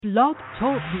Blog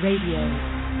Talk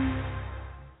Radio.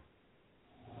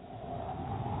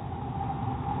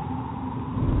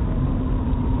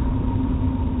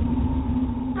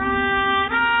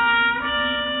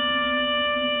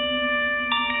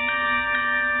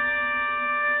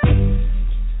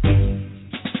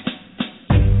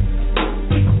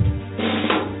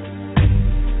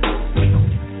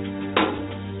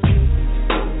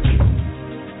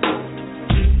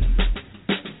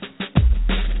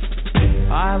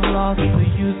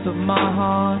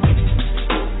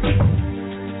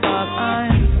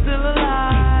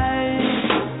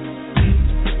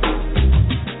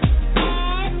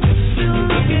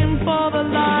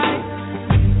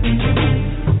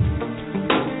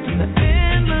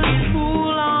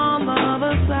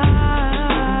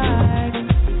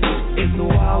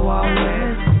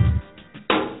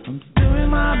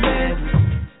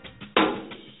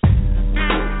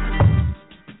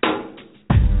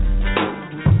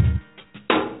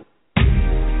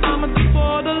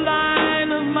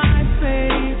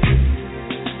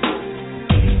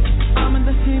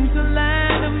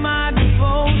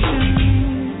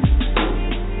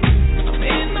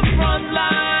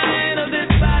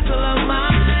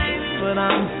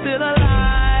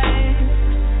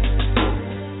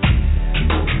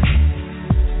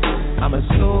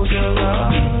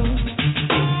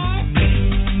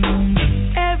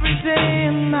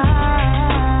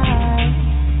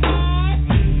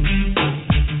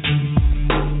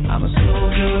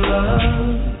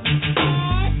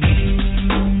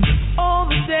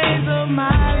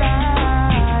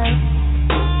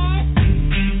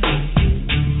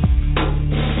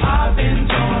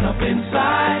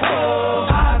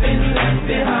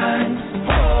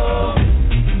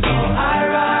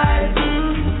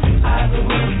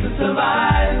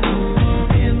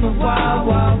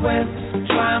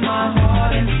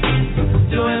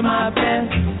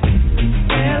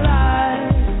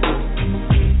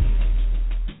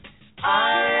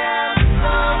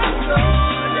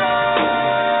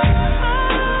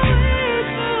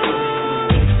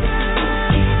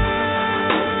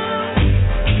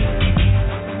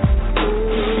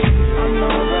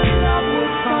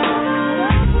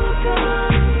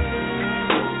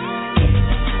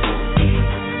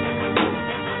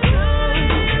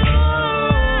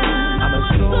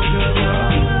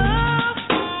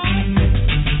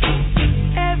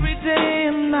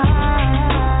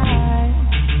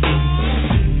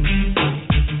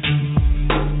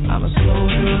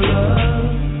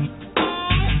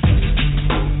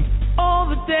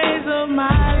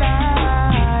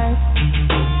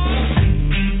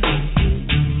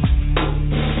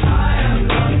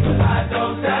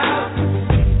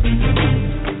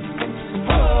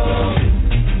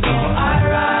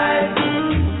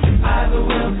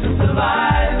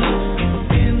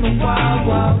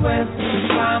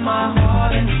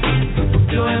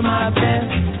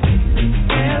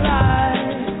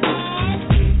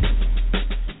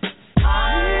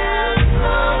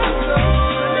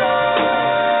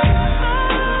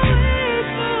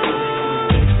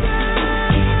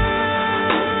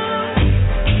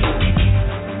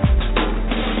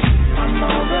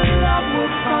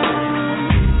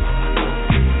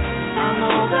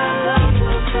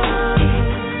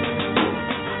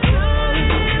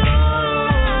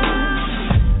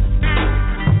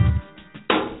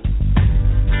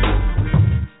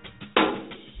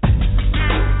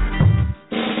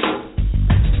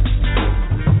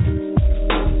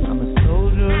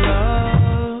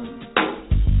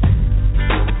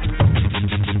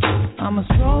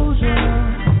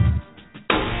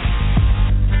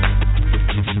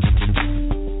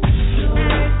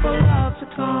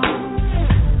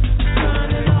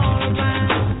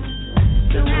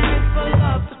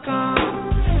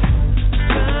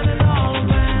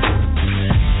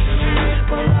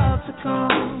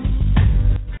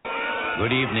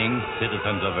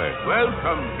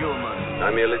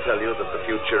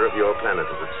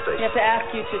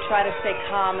 Try to stay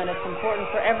calm, and it's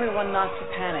important for everyone not to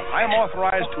panic. I am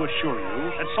authorized to assure you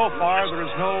that so far there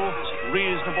is no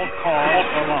reasonable cause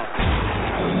for alarm.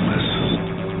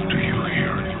 Listen. Do you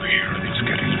hear? It's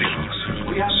getting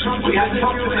closer. We have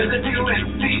come to visit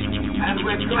UNKNOWINGLING, and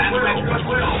with goodwill.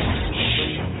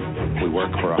 We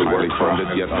work for a highly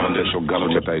funded yet unofficial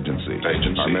government agency.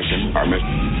 Our mission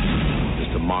is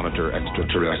to monitor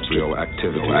extraterrestrial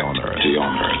activity on Earth.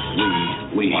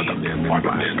 We are the men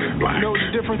in black. You know what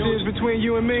the difference is between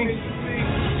you and me?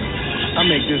 I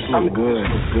make this look good.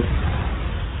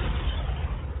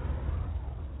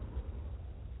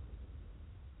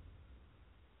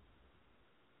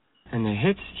 And the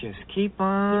hits just keep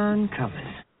on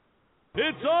coming.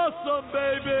 It's awesome,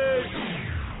 baby!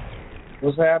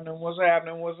 What's happening? What's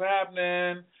happening? What's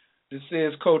happening? This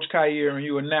is Coach Khayr, and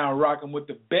you are now rocking with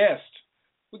the best.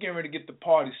 We're getting ready to get the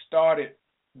party started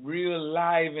real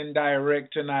live and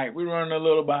direct tonight. We're running a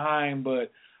little behind,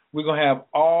 but we're going to have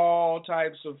all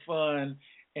types of fun,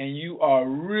 and you are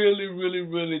really, really,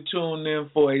 really tuned in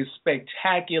for a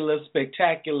spectacular,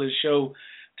 spectacular show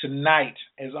tonight,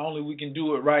 as only we can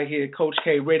do it right here at Coach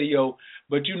K Radio.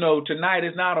 But you know, tonight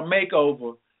is not a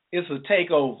makeover, it's a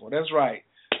takeover. That's right.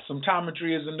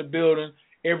 Symptometry is in the building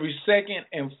every second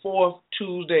and fourth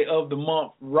Tuesday of the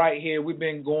month right here. We've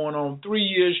been going on 3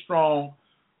 years strong.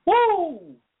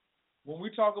 Woo! When we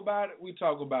talk about it, we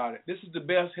talk about it. This is the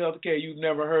best healthcare you've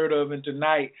never heard of, and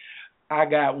tonight I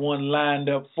got one lined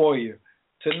up for you.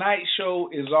 Tonight's show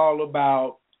is all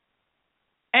about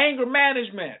anger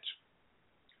management.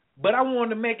 But I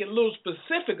wanted to make it a little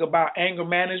specific about anger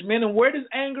management and where does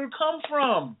anger come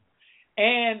from?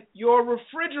 And your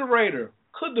refrigerator.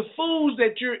 Could the foods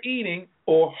that you're eating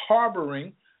or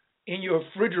harboring in your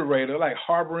refrigerator, like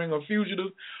harboring a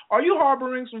fugitive, are you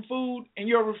harboring some food in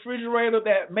your refrigerator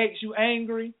that makes you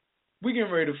angry? We're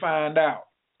getting ready to find out.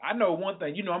 I know one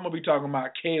thing. You know, I'm going to be talking about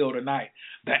kale tonight,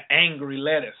 the angry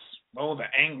lettuce. Oh, the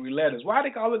angry lettuce. Why do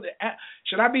they call it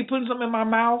should I be putting something in my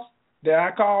mouth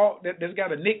that's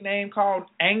got a nickname called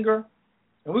anger?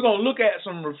 And we're going to look at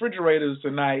some refrigerators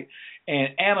tonight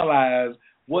and analyze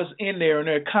what's in there and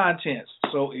their contents.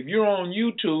 So if you're on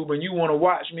YouTube and you want to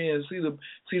watch me and see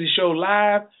the show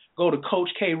live, go to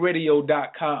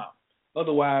CoachKRadio.com.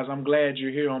 Otherwise, I'm glad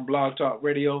you're here on Blog Talk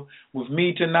Radio with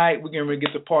me tonight. We're going to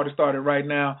get the party started right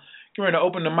now. Get ready to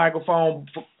open the microphone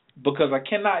because I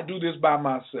cannot do this by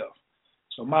myself.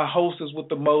 So my hostess with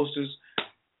the mostest,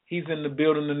 he's in the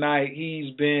building tonight.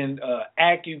 He's been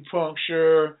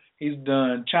acupuncture. He's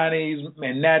done Chinese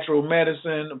and natural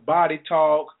medicine, body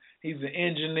talk. He's an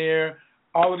engineer,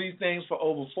 all of these things for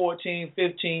over 14,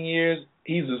 15 years.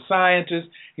 He's a scientist.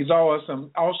 He's also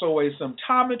a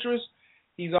symptometrist.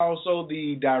 He's also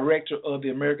the director of the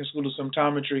American School of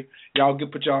Symptometry. Y'all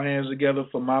put your hands together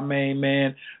for my main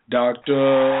man,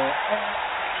 Dr.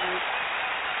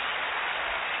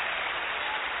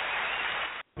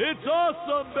 It's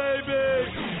awesome, baby!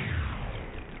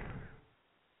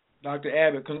 Dr.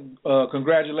 Abbott,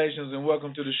 congratulations and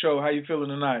welcome to the show. How you feeling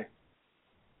tonight?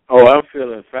 Oh, I'm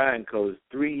feeling fine, Coach.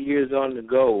 3 years on the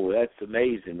go. That's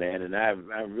amazing, man, and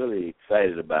I'm really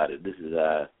excited about it. This is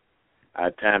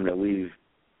our time that we've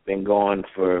been going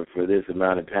for this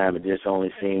amount of time. It just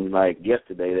only seemed like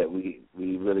yesterday that we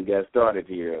really got started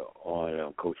here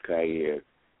on Coach Khayr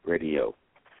Radio.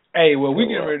 Hey, well, we're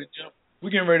getting ready to jump. We're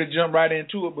getting ready to jump right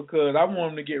into it because I want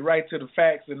them to get right to the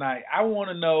facts tonight. I want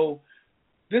to know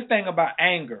this thing about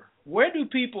anger. Where do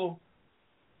people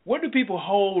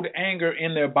hold anger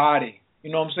in their body?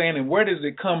 You know what I'm saying? And where does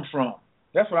it come from?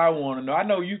 That's what I want to know. I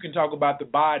know you can talk about the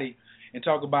body and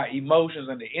talk about emotions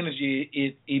and the energy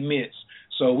it emits.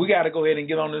 So we got to go ahead and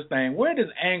get on this thing. Where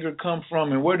does anger come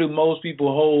from, and where do most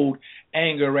people hold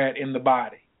anger at in the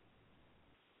body?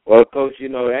 Well, Coach, you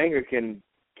know, anger can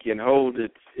hold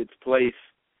its place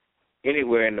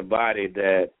anywhere in the body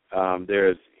that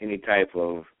there's any type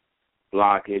of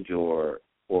blockage or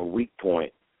weak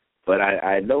point. But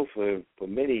I know for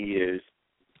many years,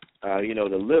 you know,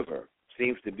 the liver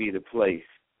seems to be the place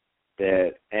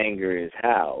that anger is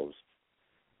housed.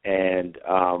 And,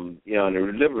 you know, and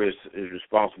the liver is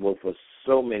responsible for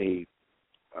so many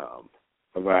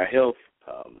of our health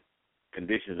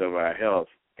conditions of our health.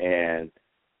 And,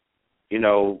 you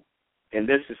know, in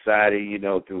this society, you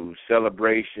know, through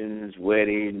celebrations,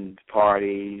 weddings,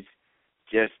 parties,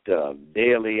 just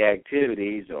daily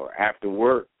activities or after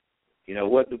work, you know,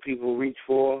 what do people reach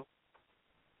for?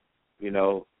 You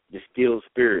know, distilled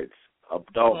spirits,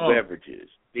 adult beverages,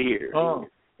 beer,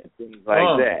 and things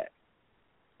like that.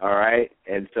 All right?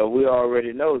 And so we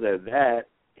already know that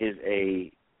is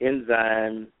a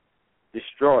enzyme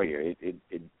destroyer.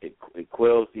 It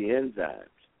quells the enzymes.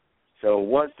 So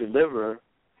once the liver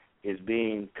is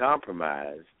being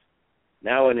compromised,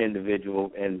 now an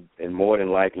individual, and more than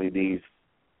likely these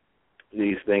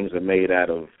things are made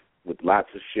with lots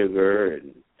of sugar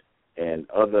and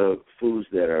other foods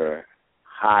that are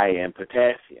high in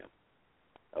potassium.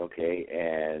 Okay,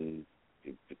 and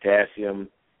potassium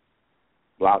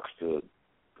blocks the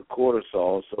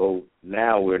cortisol, so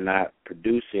now we're not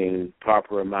producing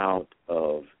proper amount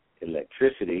of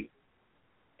electricity,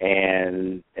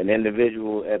 and an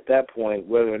individual at that point,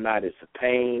 whether or not it's a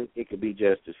pain, it could be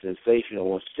just a sensation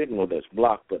or a signal that's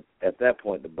blocked, but at that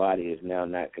point the body is now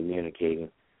not communicating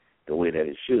the way that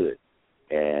it should.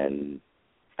 And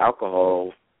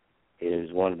alcohol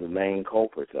is one of the main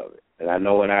culprits of it. And I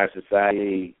know in our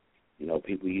society,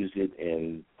 people use it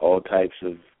in all types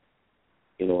of,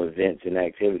 events and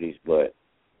activities. But,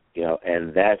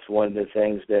 and that's one of the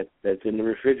things that's in the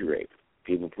refrigerator.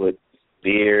 People put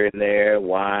beer in there,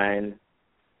 wine,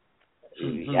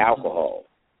 alcohol.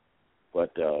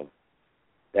 But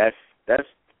that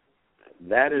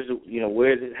is,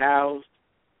 where is it housed?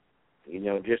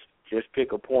 Just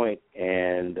pick a point,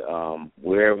 and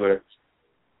wherever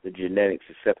the genetic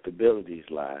susceptibilities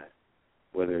lie,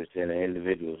 whether it's in an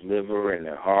individual's liver, in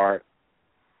their heart,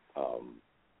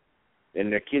 in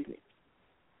their kidney,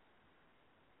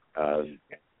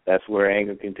 that's where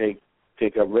anger can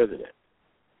take up residence.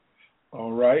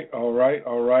 All right.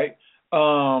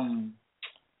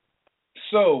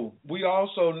 So we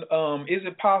also, is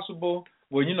it possible?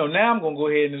 Well, now I'm gonna go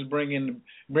ahead and just bring in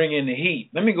the heat.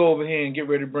 Let me go over here and get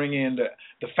ready to bring in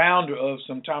the founder of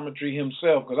Symptometry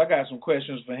himself, because I got some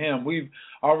questions for him. We've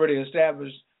already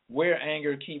established where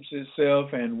anger keeps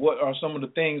itself and what are some of the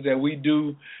things that we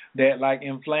do that like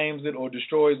inflames it or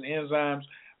destroys enzymes.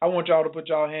 I want y'all to put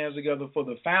y'all hands together for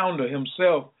the founder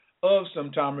himself of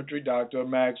Symptometry, Dr.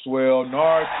 Maxwell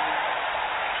Nartey.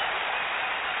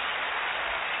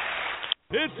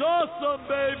 It's awesome,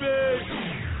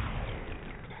 baby!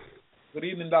 Good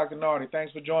evening, Dr. Nartey.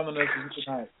 Thanks for joining us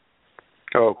tonight.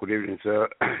 Oh, good evening, sir,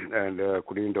 and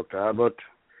good evening, Dr. Abbott,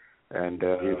 and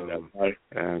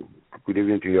good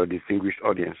evening to your distinguished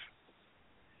audience.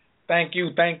 Thank you.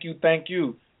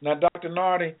 Now, Dr.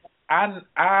 Nartey,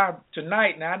 I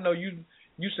tonight. Now I know you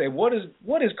say what is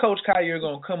Coach Khayr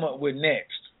going to come up with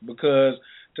next? Because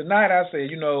tonight I said,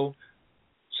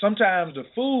 sometimes the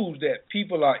foods that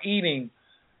people are eating,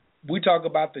 we talk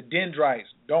about the dendrites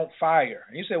don't fire.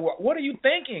 And you say, well, what are you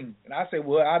thinking? And I say,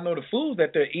 well, I know the foods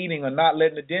that they're eating are not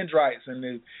letting the dendrites and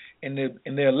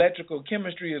the electrical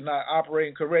chemistry is not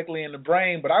operating correctly in the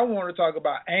brain. But I want to talk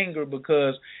about anger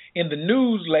because in the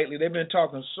news lately they've been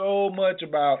talking so much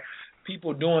about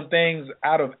people doing things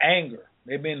out of anger.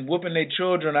 They've been whooping their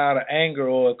children out of anger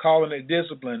or calling it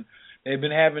discipline. They've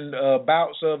been having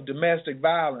bouts of domestic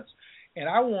violence. And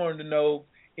I wanted to know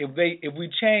if we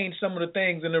change some of the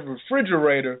things in the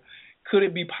refrigerator, could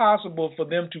it be possible for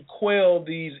them to quell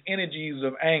these energies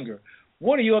of anger?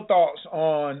 What are your thoughts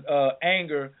on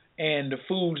anger and the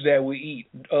foods that we eat?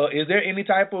 Is there any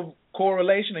type of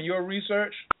correlation in your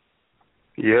research?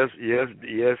 Yes,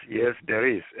 there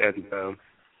is. And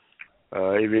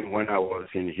even when I was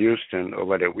in Houston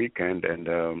over the weekend,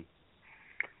 and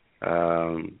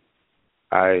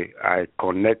I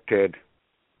connected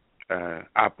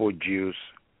apple juice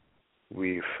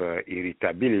with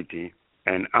irritability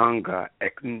and anger,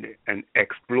 and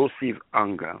explosive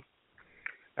anger.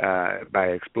 By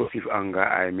explosive anger,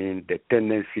 I mean the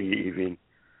tendency even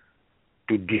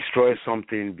to destroy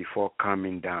something before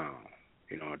calming down.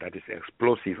 That is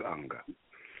explosive anger.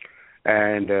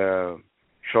 And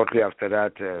shortly after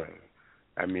that,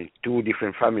 two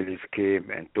different families came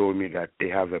and told me that they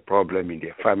have a problem in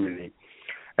their family,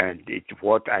 and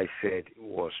what I said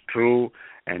was true,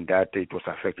 and that it was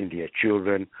affecting their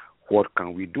children. What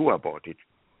can we do about it?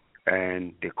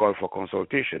 And they called for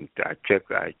consultation. I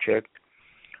checked,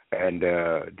 and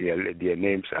their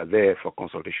names are there for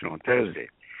consultation on Thursday.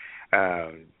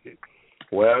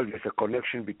 Well, there's a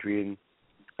connection between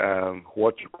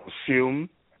what you consume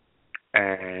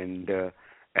and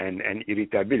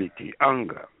irritability,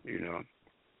 anger,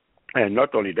 and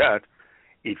not only that,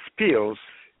 it spills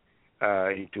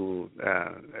into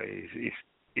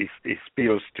it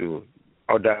spills to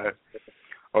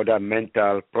other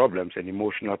mental problems and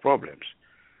emotional problems.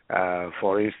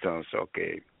 For instance,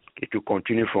 it will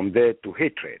continue from there to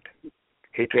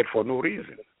hatred for no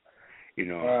reason.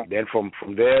 Then from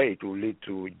there it will lead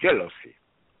to jealousy.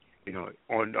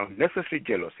 Unnecessary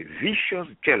jealousy, vicious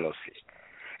jealousy.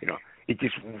 It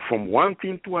is from one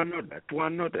thing to another,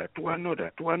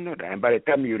 and by the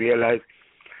time you realize,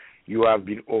 you have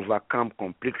been overcome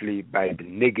completely by the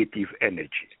negative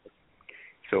energy.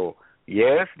 So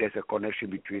yes, there's a connection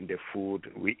between the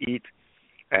food we eat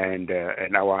and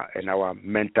our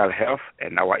mental health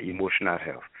and our emotional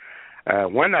health.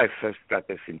 When I first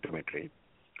started Symptometry,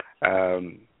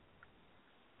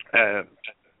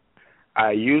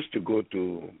 I used to go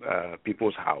to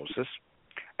people's houses,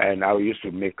 and I used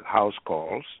to make house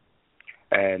calls.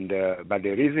 And but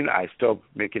the reason I stopped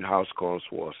making house calls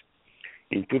was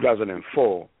in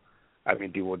 2004.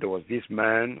 There was this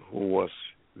man who was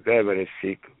very, very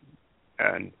sick,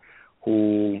 and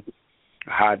who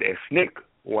had a snake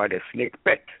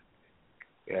pet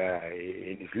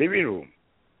in his living room.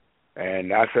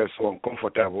 And I felt so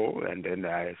uncomfortable, and then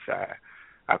I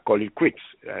called it quits.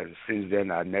 And since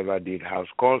then, I never did house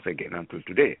calls again until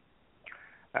today.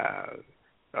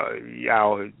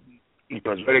 it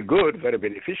was very good, very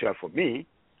beneficial for me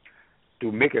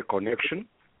to make a connection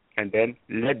and then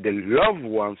let the loved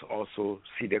ones also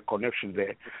see the connection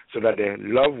there so that the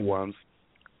loved ones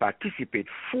participate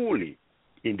fully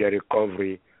in the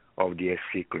recovery of their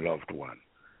sick loved one.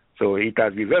 So it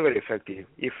has been very, very effective.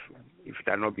 If it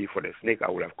had not been for the snake,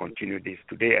 I would have continued this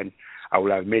today, and I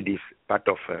would have made this part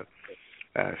of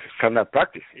standard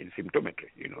practice in symptometry,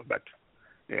 but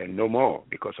no more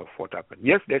because of what happened.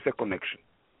 Yes, there's a connection.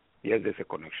 Yes, there's a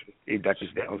connection. If that is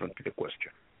the answer to the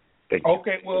question. Thank you.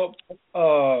 Okay, well,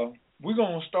 we're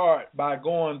going to start by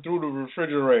going through the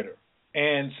refrigerator.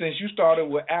 And since you started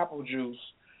with apple juice,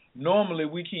 normally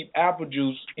we keep apple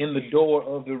juice in the door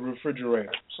of the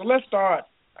refrigerator. So let's start.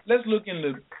 Let's look in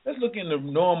the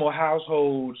normal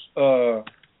household's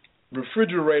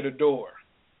refrigerator door,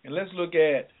 and let's look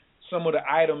at some of the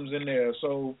items in there.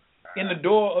 So in the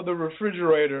door of the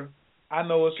refrigerator, I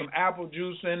know there's some apple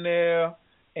juice in there,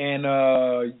 and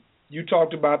you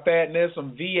talked about that. And there's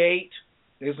some V8.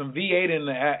 There's some V8 in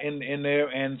there,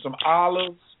 and some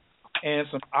olives, and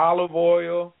some olive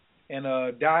oil, and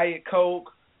Diet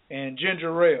Coke, and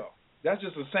ginger ale. That's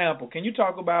just a sample. Can you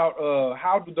talk about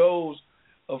how do those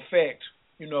affect?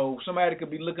 Somebody could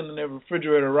be looking in their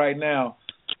refrigerator right now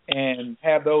and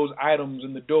have those items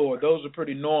in the door. Those are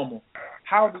pretty normal.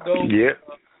 How do those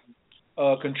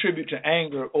contribute to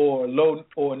anger or low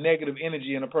or negative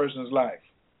energy in a person's life?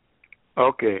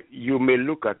 Okay, you may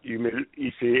look at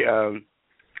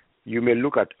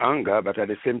anger, but at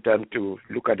the same time to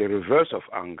look at the reverse of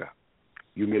anger.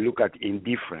 You may look at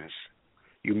indifference.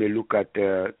 You may look at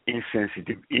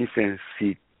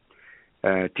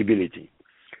insensitivity.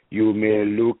 You may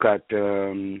look at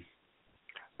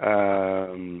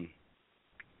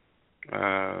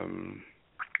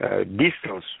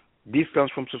distance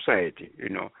from society.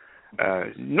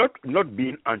 Not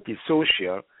being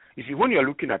antisocial. You see, when you are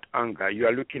looking at anger, you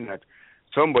are looking at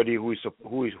somebody who is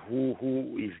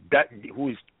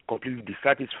completely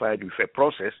dissatisfied with a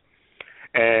process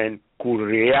and could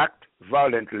react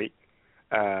violently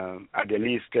at the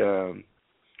least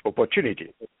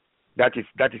opportunity. That is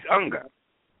anger.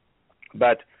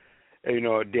 But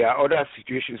there are other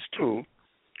situations too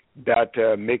that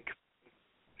make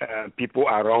people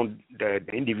around the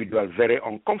individual very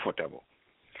uncomfortable.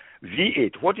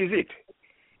 V8, what is it?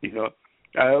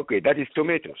 Okay, that is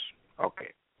tomatoes.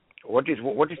 Okay, what is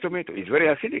tomato? It's very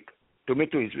acidic.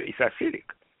 Tomato is acidic.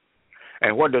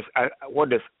 And what does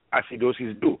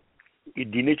acidosis do?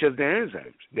 It denatures the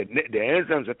enzymes. The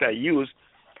enzymes that are used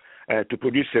to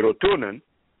produce serotonin,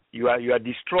 you are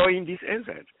destroying these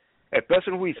enzymes. A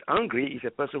person who is angry is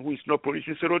a person who is not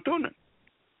producing serotonin.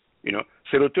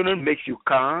 Serotonin makes you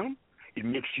calm. It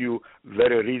makes you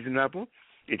very reasonable.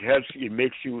 It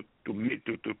makes you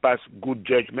to pass good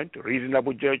judgment,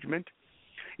 reasonable judgment.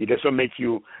 It doesn't make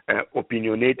you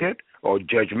opinionated or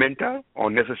judgmental, or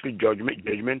necessarily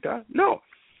judgmental. No,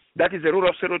 that is the role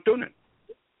of serotonin.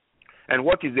 And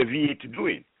what is the V8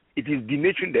 doing? It is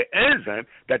denaturing the enzyme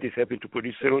that is helping to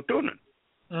produce serotonin.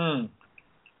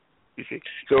 You see,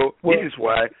 so this is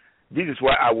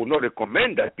why I would not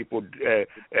recommend that people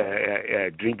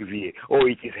drink V8. Oh,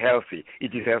 it is healthy.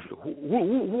 It is healthy.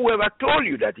 Whoever told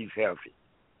you that it's healthy?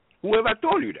 Whoever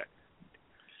told you that?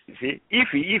 You see, if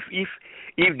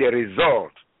the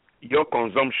result, your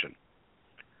consumption,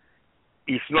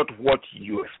 is not what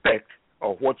you expect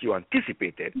or what you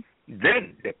anticipated,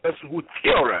 then the person who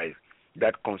theorized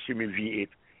that consuming V8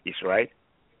 is right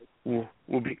will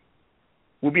be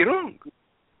wrong.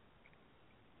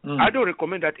 I don't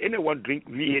recommend that anyone drink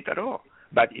V8 at all,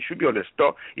 but it should be on the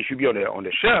store. It should be on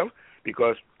the shelf,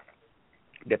 because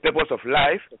the purpose of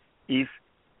life is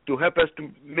to help us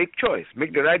to make choice,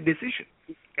 make the right decision,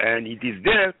 and it is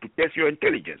there to test your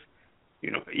intelligence.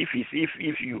 If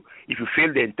you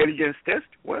fail the intelligence test,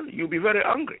 well, you'll be very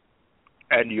angry,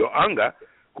 and your anger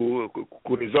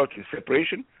could result in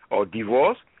separation or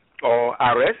divorce or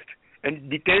arrest and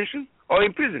detention or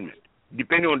imprisonment,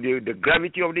 depending on the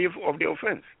gravity of the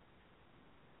offense.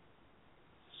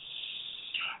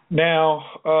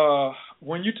 Now,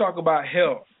 when you talk about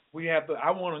health,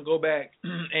 I want to go back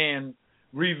and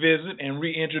revisit and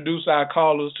reintroduce our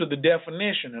callers to the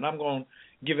definition, and I'm going to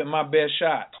give it my best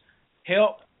shot.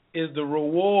 Health is the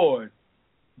reward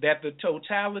that the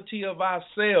totality of our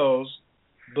cells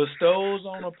bestows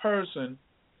on a person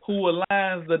who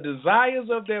aligns the desires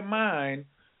of their mind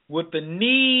with the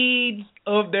needs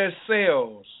of their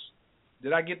cells.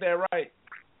 Did I get that right?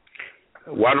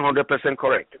 100%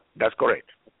 correct. That's correct.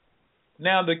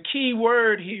 Now, the key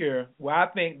word here, where I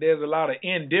think there's a lot of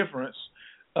indifference,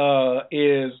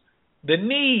 is the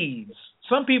needs.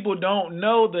 some people don't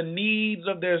know the needs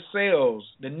of their cells.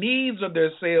 The needs of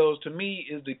their cells, to me,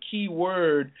 is the key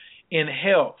word in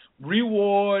health.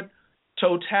 Reward,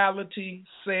 totality,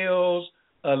 cells,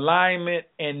 alignment,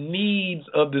 and needs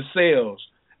of the cells.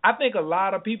 I think a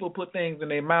lot of people put things in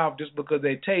their mouth just because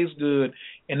they taste good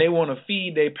and they want to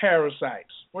feed their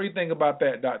parasites. What do you think about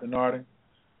that, Dr. Nartey?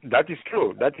 That is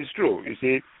true. That is true. You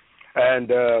see,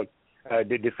 and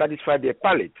they satisfy their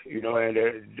palate, and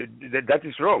that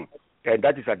is wrong, and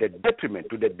that is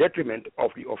to the detriment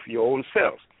of your own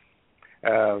cells.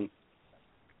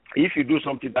 If you do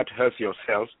something that hurts your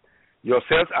cells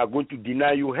are going to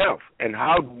deny you health. And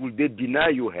how will they deny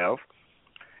you health?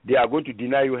 They are going to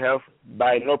deny you health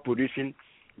by not producing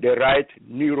the right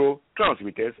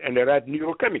neurotransmitters and the right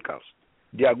neurochemicals.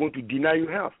 They are going to deny you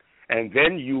health. And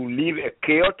then you live a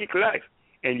chaotic life,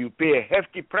 and you pay a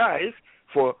hefty price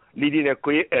for leading a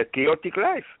chaotic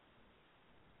life.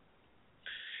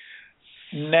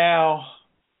 Now,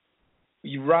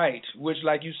 you're right, which,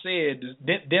 like you said,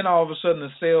 then all of a sudden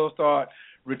the cells start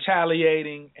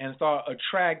retaliating and start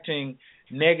attracting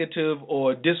negative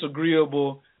or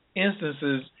disagreeable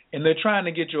instances, and they're trying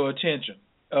to get your attention.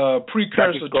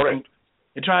 Precursor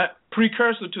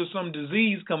to some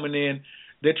disease coming in,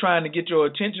 they're trying to get your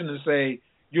attention and say,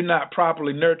 you're not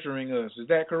properly nurturing us. Is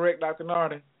that correct, Dr.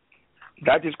 Nartey?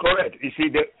 That is correct. You see,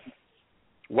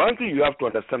 one thing you have to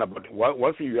understand about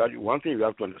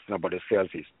the cells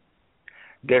is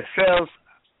the cells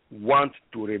want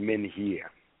to remain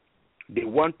here. They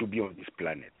want to be on this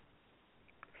planet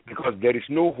because there is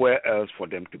nowhere else for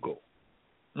them to go.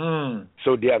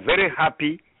 So they are very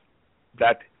happy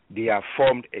that they have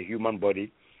formed a human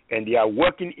body and they are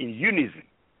working in unison,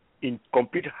 in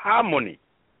complete harmony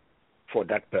for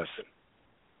that person.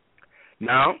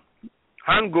 Now,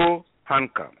 hand go,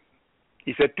 hand come.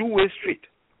 It's a two-way street.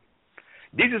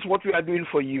 This is what we are doing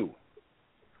for you.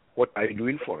 What are you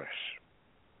doing for us?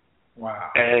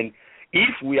 Wow. And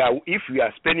if we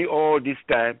are spending all this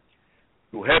time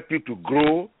to help you to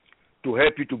grow, to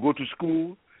help you to go to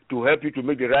school, to help you to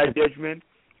make the right judgment,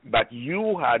 but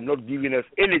you are not giving us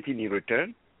anything in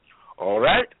return, all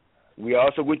right, we are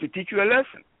also going to teach you a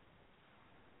lesson.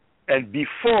 And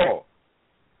before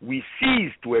we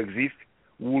cease to exist,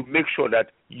 we will make sure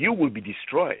that you will be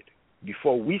destroyed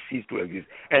before we cease to exist.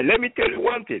 And let me tell you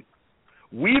one thing.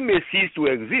 We may cease to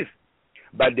exist,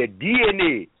 but the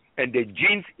DNA and the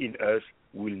genes in us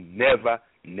will never,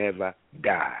 never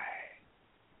die.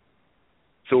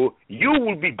 So you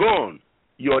will be gone.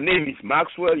 Your name is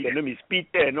Maxwell, your name is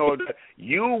Peter and all that.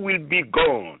 You will be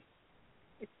gone.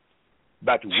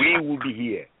 But we will be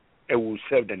here and will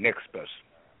serve the next person.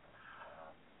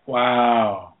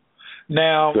 Wow.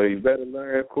 Now, so you better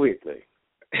learn quickly.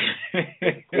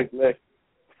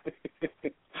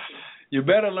 You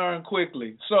better learn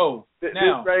quickly. So now,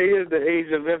 this right here is the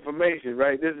age of information,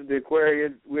 right? This is the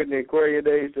Aquarian. We're in the Aquarian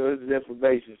age, so this is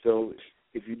information. So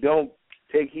if you don't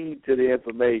take heed to the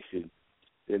information,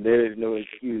 then there is no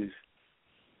excuse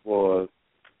for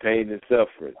pain and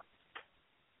suffering.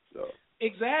 So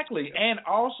exactly, and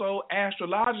also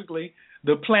astrologically,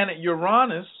 the planet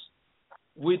Uranus,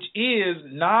 which is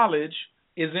knowledge,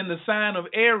 is in the sign of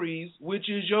Aries, which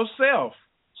is yourself.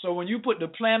 So when you put the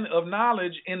planet of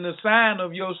knowledge in the sign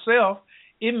of yourself,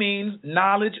 it means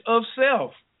knowledge of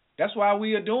self. That's why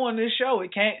we are doing this show.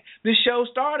 This show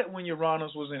started when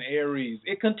Uranus was in Aries.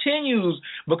 It continues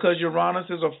because Uranus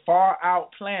is a far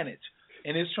out planet,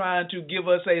 and it's trying to give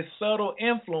us a subtle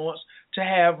influence to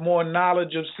have more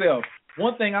knowledge of self.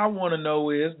 One thing I want to know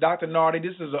is, Dr. Nartey,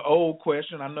 this is an old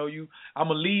question. I know I'm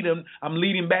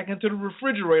leading back into the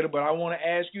refrigerator, but I want to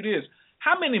ask you this.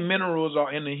 How many minerals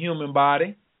are in the human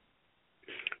body?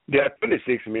 There are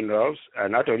 26 minerals,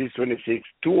 and out of these 26,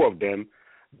 2 of them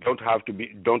don't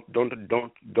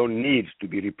need to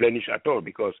be replenished at all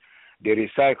because they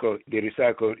recycle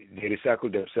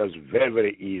themselves very,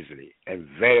 very easily and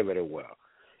very, very well.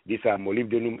 These are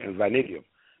molybdenum and vanadium.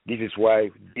 This is why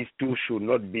these 2 should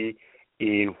not be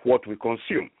in what we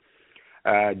consume.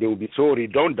 They will be so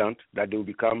redundant that they will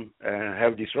become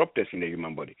health disruptors in the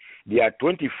human body. There are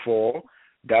 24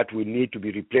 that we need to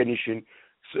be replenishing.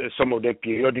 Some of them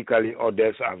periodically,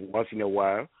 others are once in a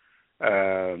while.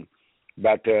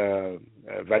 But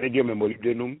vanadium and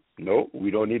molybdenum, no,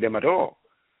 we don't need them at all.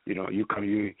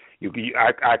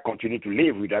 I continue to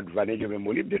live with that vanadium and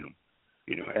molybdenum,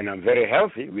 and I'm very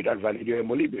healthy with that vanadium and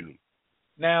molybdenum.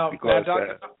 Now, because out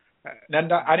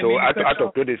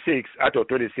of 26,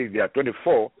 there are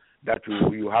 24 that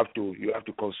you have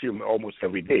to consume almost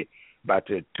every day. But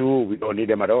 2, we don't need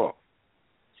them at all.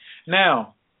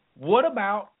 Now,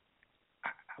 how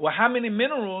many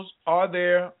minerals are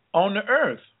there on the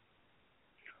Earth?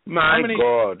 My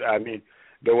God, I mean,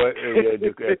 there are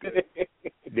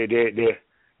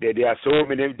so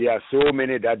many. There are so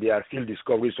many that they are still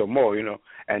discovering some more, you know.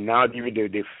 And now even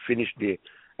they finished they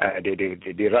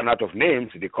run out of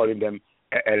names. They're calling them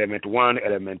element 1,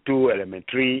 element 2, element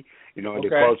 3. You know, they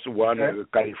call one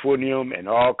californium and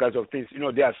all kinds of things. You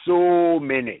know, there are so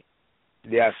many.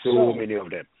 There are so many of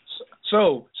them.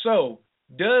 So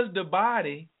does the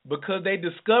body, because they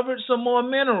discovered some more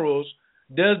minerals,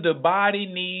 does the body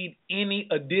need any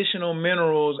additional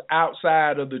minerals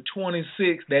outside of the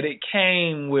 26 that it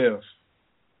came with?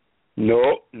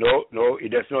 No,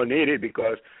 it does not need it,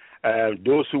 because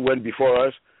those who went before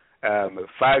us,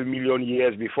 5 million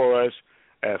years before us,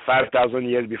 5,000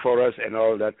 years before us and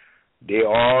all that, they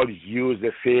all use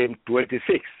the same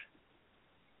 26.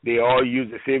 They all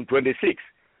use the same 26.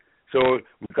 So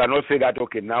we cannot say that,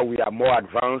 okay, now we are more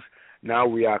advanced, now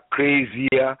we are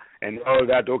crazier and all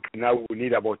that, okay, now we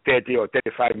need about 30 or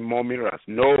 35 more minerals.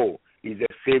 No, it's the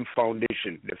same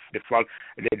foundation.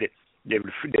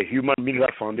 The human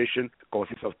mineral foundation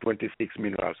consists of 26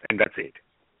 minerals, and that's it.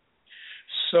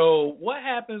 So what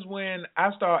happens when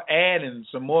I start adding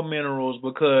some more minerals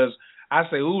because I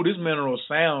say, ooh, this mineral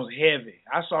sounds heavy.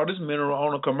 I saw this mineral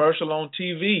on a commercial on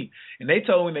TV, and they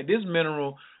told me that this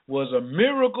mineral was a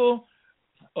miracle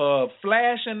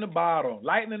flash in the bottle,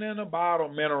 lightning in the bottle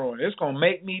mineral. It's going to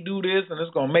make me do this and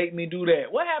it's going to make me do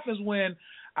that. What happens when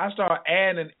I start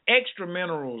adding extra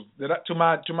minerals to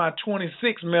my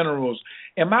 26 minerals?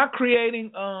 Am I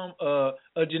creating a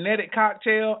genetic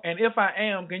cocktail? And if I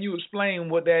am, can you explain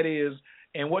what that is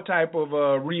and what type of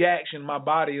reaction my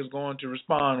body is going to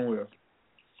respond with?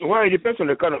 Well, it depends on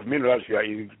the kind of minerals you are.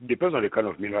 It depends on the kind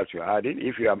of minerals you are adding.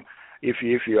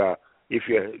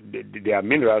 There are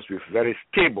minerals with very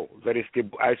stable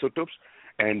isotopes,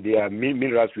 and there are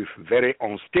minerals with very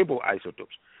unstable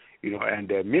isotopes. You know, and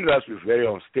the minerals with very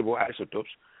unstable isotopes,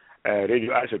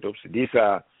 radioisotopes, these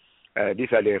are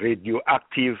the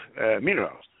radioactive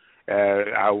minerals.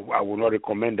 I would not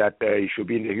recommend that it should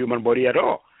be in the human body at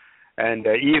all. And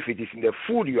if it is in the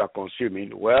food you are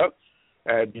consuming, well,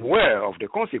 beware of the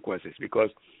consequences, because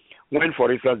when,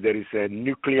 for instance, there is a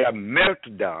nuclear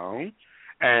meltdown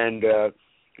and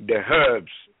the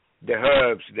herbs,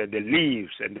 the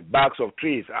leaves and the barks of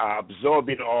trees are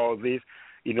absorbing all this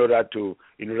in order to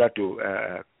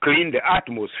clean the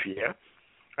atmosphere.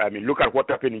 I mean, look at what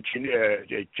happened in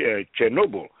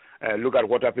Chernobyl. Look at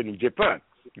what happened in Japan.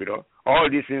 You know, all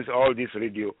these things, all these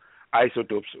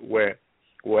radioisotopes were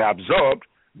absorbed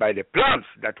by the plants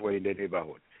that were in the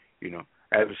neighborhood. You know,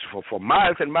 for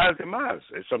miles and miles and miles,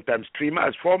 sometimes 3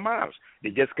 miles, 4 miles. They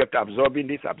just kept absorbing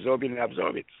this, absorbing.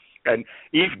 And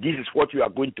if this is what you are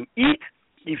going to eat,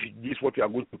 if this is what you are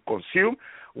going to consume,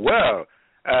 well,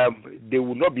 they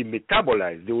will not be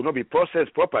metabolized. They will not be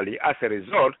processed properly. As a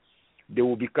result, they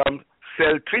will become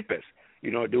cell trippers.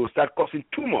 You know, they will start causing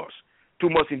tumors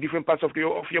in different parts of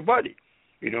your body.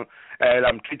 You know, and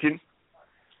I'm treating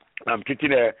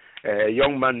a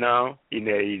young man now in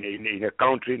a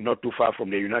country not too far from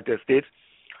the United States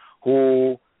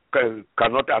who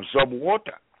cannot absorb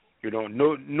water. You know,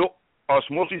 no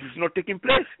osmosis is not taking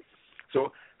place.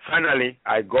 So finally,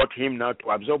 I got him now to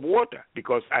absorb water,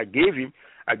 because I gave him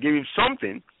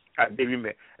something. I gave him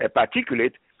a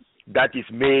particulate that is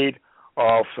made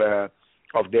of the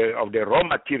raw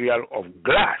material of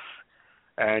glass,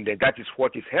 and that is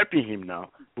what is helping him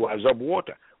now to absorb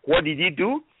water. What did he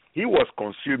do? He was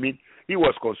consuming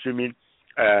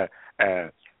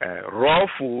raw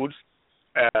foods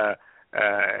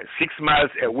 6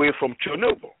 miles away from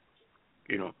Chernobyl,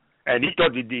 you know. And he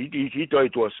thought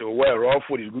it was raw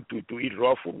food is good to eat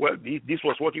raw food. Well, this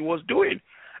was what he was doing,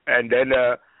 and then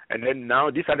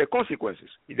now these are the consequences.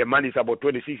 The man is about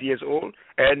 26 years old,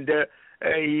 and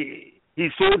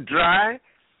he's so dry.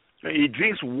 He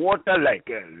drinks water like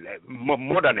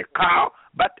more than a cow,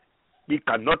 but he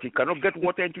cannot get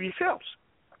water into his cells.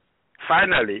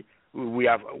 Finally, we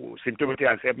have Symptometry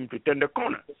has helped him to turn the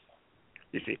corner.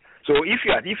 You see, so if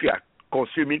you are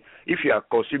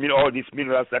consuming all these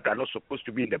minerals that are not supposed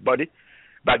to be in the body,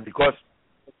 but because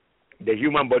the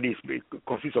human body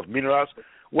consists of minerals,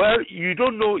 well, you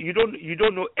don't know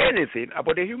anything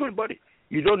about the human body.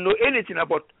 You don't know anything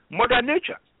about Mother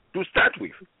Nature to start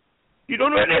with. You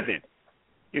don't know anything.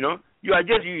 You know, you are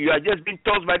just being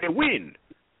tossed by the wind.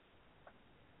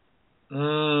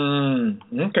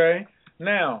 Okay.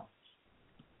 Now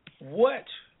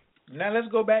let's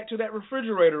go back to that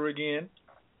refrigerator again.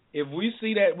 If we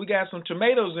see that we got some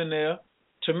tomatoes in there,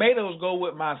 tomatoes go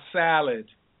with my salad.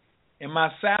 And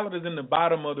my salad is in the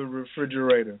bottom of the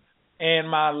refrigerator. And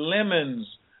my lemons,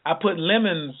 I put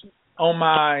lemons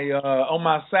on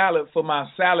my salad for my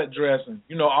salad dressing.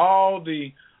 You know, all of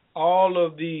the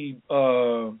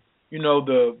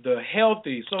the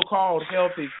healthy, so-called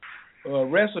healthy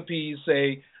recipes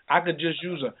say I could just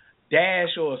use a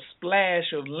dash or a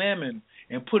splash of lemon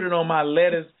and put it on my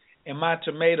lettuce and my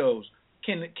tomatoes.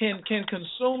 Can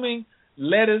consuming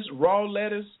lettuce, raw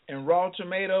lettuce and raw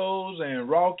tomatoes and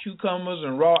raw cucumbers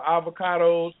and raw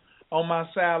avocados on my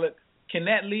salad, can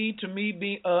that lead to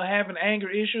me having anger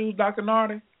issues, Dr.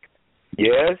 Nartey?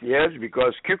 Yes,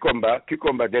 because cucumber,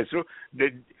 there's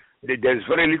very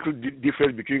little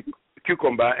difference between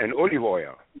cucumber and olive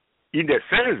oil, in the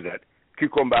sense that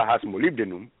cucumber has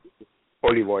molybdenum,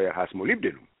 olive oil has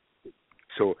molybdenum.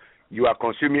 So you are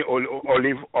consuming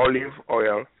olive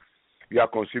oil, you are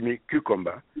consuming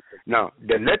cucumber. Now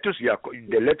the lettuce you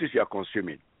are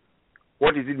consuming,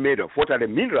 what is it made of? What are the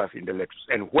minerals in the lettuce?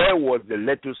 And where was the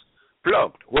lettuce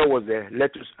plucked? Where was the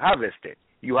lettuce harvested?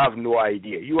 You have no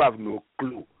idea. You have no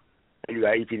clue. And you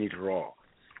are eating it raw.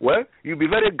 Well, you'll be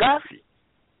very gassy.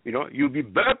 You know, you'll be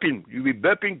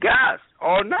burping gas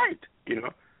all night, you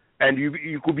know, and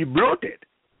you could be bloated.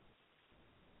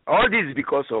 All this is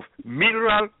because of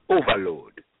mineral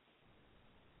overload.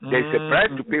 There's a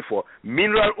price to pay for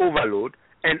mineral overload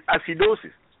and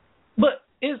acidosis. But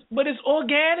it's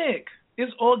organic.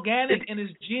 It's organic and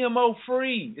it's GMO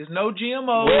free. There's no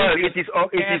GMO. Well, it is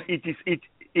organic.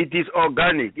 It is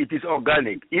organic.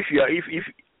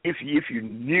 If you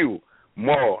knew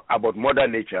more about Mother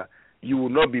Nature, you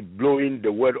would not be blowing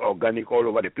the word organic all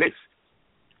over the place.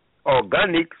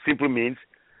 Organic simply means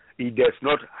it does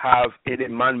not have any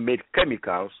man-made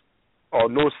chemicals, or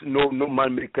no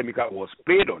man-made chemical was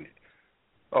sprayed on it,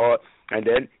 and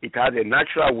then it has a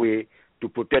natural way to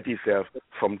protect itself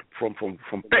from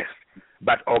pests.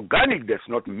 But organic does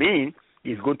not mean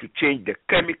it's going to change the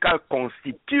chemical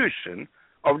constitution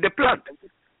of the plant.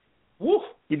 Woo.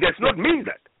 It does not mean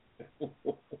that.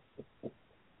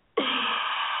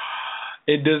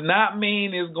 It does not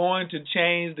mean it's going to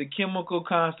change the chemical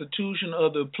constitution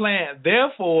of the plant.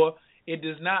 Therefore, it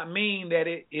does not mean that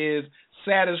it is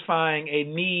satisfying a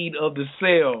need of the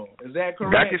cell. Is that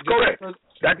correct? That is correct.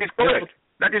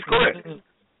 That is correct.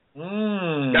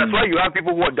 That's why you have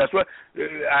people who. That's why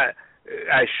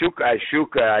I shook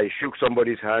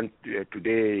somebody's hand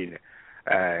today.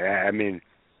 I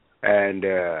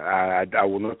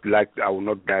will not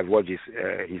divulge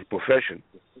his profession.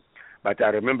 But I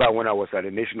remember when I was at the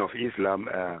Nation of Islam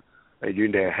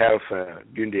during the health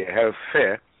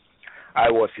fair,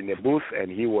 I was in a booth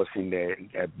and he was in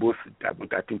a booth, I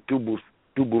think two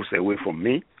booths away from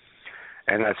me.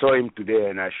 And I saw him today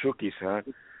and I shook his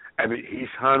hand. I mean, his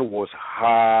hand was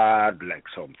hard like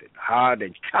something, hard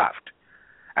and chaffed.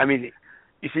 I mean,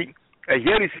 you see,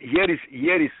 here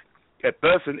is a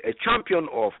person, a champion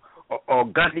of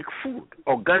organic food,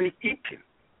 organic eating.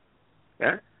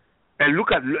 Yeah? And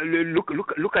look at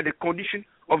the condition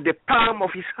of the palm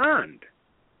of his hand.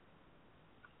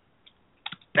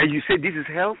 And you say this is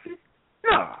healthy?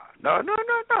 No.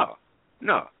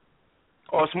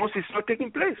 Osmosis is not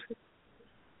taking place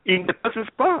in the person's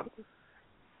palm.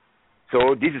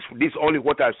 So this is only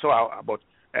what I saw about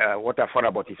what I found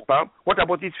about his palm. What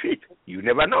about his feet? You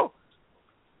never know.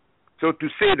 So to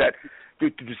say that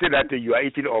you are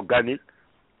eating organic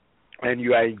and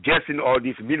you are ingesting all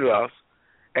these minerals,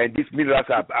 and these minerals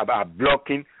are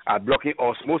blocking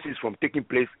osmosis from taking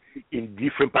place in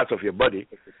different parts of your body,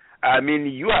 I mean,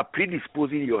 you are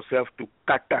predisposing yourself to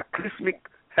cataclysmic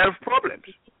health problems.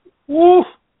 Woo!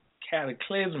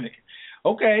 Cataclysmic.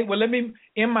 Okay, well, in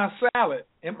my salad,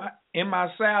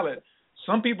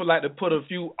 some people like to put a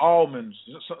few almonds.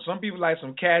 Some people like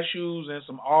some cashews and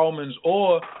some almonds,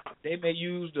 or they may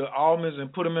use the almonds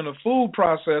and put them in a food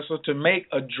processor to make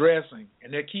a dressing,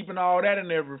 and they're keeping all that in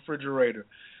their refrigerator.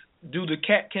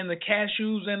 Can the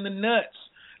cashews and the nuts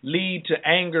lead to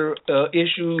anger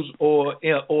issues or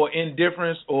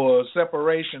indifference or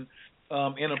separation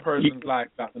in a person's life,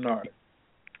 Dr. Nartey?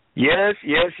 Yes.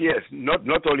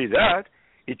 Not only that,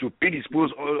 it will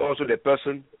predispose also the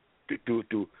person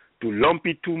to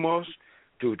lumpy tumors,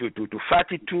 to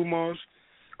fatty tumors,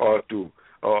 or to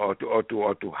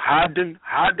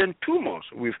hardened tumors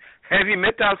with heavy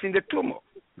metals in the tumor,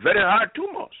 very hard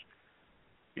tumors.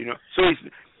 You know,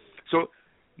 so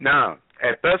now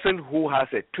a person who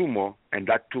has a tumor and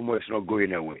that tumor is not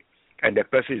going away, and the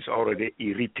person is already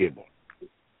irritable.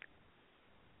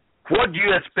 What do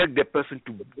you expect the person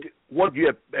to? What do you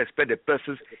expect the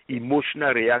person's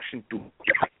emotional reaction to?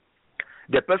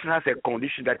 The person has a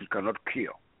condition that he cannot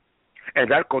cure,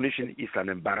 and that condition is an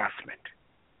embarrassment.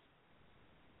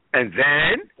 And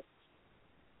then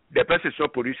the person is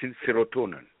not producing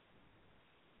serotonin.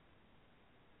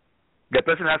 The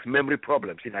person has memory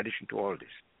problems in addition to all this.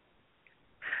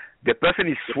 The person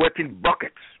is sweating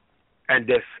buckets, and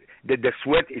the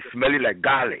sweat is smelling like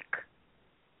garlic.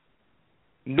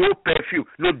 No perfume,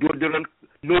 no deodorant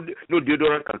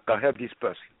can help this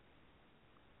person.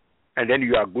 And then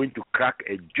you are going to crack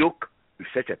a joke with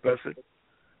such a person.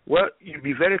 Well, you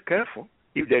be very careful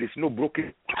if there is no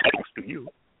broken next to you.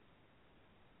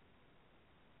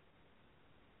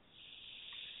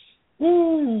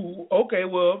 Ooh, okay,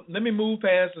 well, let me move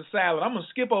past the salad. I'm going to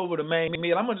skip over the main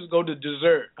meal. I'm going to just go to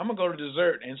dessert.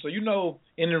 And so,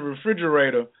 in the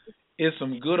refrigerator is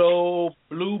some good old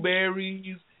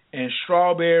blueberries and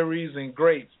strawberries and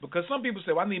grapes. Because some people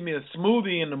say, well, I need me a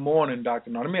smoothie in the morning,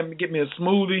 Dr. Nartey. I'm going to get me a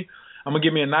smoothie. I'm going to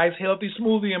get me a nice, healthy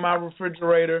smoothie in my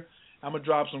refrigerator. I'm going to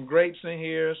drop some grapes in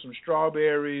here, some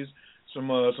strawberries, some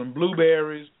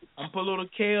blueberries. I'm going to put a little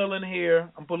kale in here.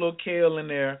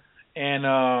 And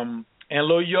a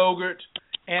little yogurt,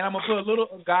 and I'm going to put a little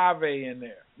agave in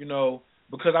there,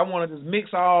 because I want to just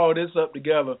mix all this up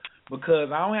together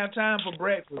because I don't have time for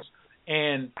breakfast.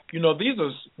 And, these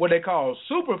are what they call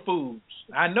superfoods.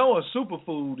 I know a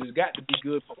superfood has got to be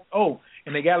good for. Oh,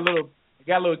 and they got a little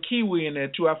kiwi in there,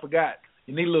 too. I forgot.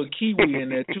 You need a little kiwi in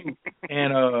there, too.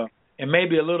 And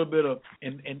maybe a little bit of,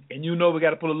 and we got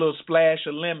to put a little splash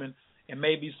of lemon and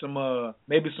maybe some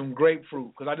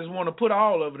grapefruit, because I just want to put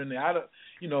all of it in there.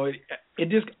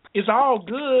 It's all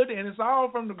good and it's all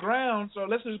from the ground, so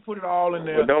let's just put it all in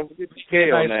there. Well, don't forget the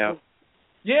kale now.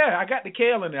 Yeah, I got the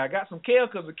kale in there. I got some kale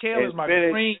because the kale is my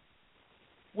green.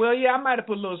 Well, yeah, I might have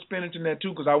put a little spinach in there too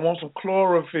because I want some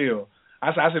chlorophyll.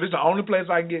 I said this is the only place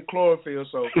I can get chlorophyll.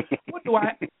 So what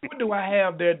do I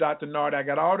have there, Dr. Nartey? I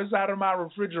got all this out of my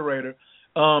refrigerator.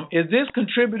 Is this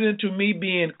contributing to me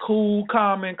being cool,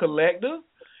 calm, and collective,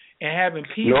 and having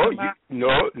peace?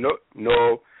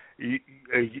 No.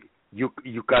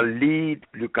 You can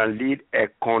lead a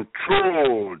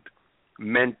controlled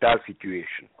mental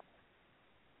situation.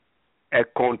 A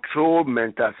controlled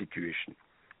mental situation.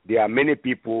 There are many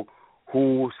people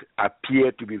who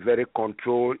appear to be very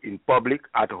controlled in public.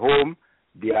 At home,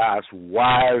 they are as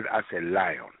wild as a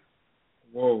lion.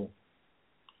 Whoa.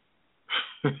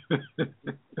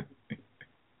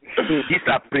 These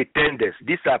are pretenders.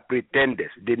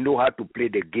 They know how to play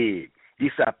the game.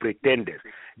 These are pretenders.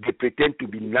 They pretend to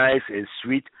be nice and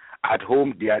sweet. At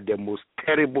home, they are the most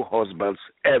terrible husbands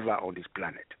ever on this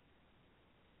planet.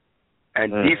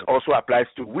 And this also applies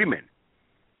to women.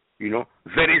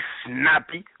 Very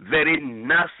snappy, very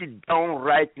nasty,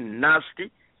 downright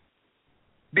nasty,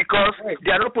 because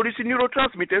they are not producing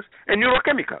neurotransmitters and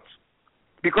neurochemicals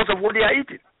because of what they are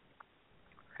eating.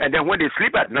 And then when they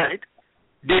sleep at night,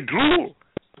 they drool.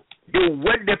 They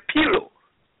wet the pillow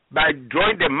by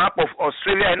drawing the map of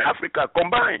Australia and Africa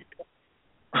combined.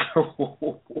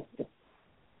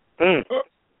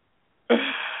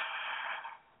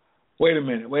 Wait a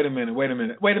minute.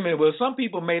 Well, some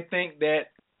people may think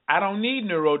that I don't need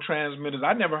neurotransmitters.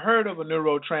 I never heard of a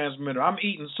neurotransmitter. I'm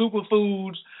eating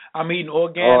superfoods. I'm eating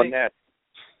organic.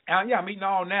 I'm eating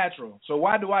all natural. So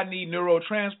why do I need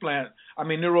neurotransmitters,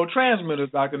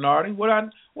 Dr. Nartey? What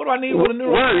do I need with a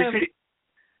neurotransmitter?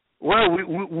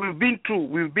 We've been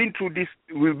through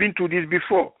this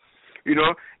before.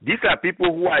 These are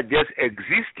people who are just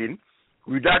existing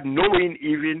without knowing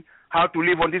even how to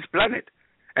live on this planet.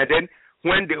 And then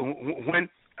when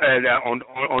on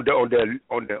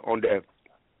the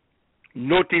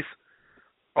notice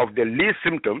of the least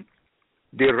symptom,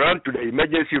 they run to the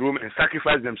emergency room and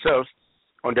sacrifice themselves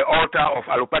on the altar of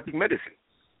allopathic medicine.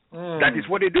 That is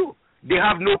what they do. They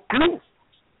have no clue.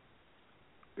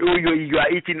 You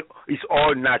are eating is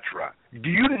all natural. Do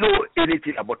you know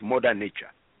anything about Mother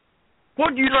Nature?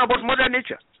 What do you know about Mother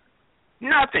Nature?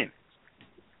 Nothing.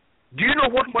 Do you know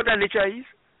what Mother Nature is?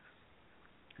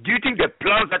 Do you think the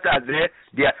plants that are there,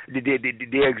 they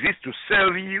exist to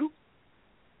serve you?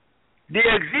 They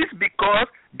exist because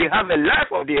they have a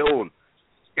life of their own.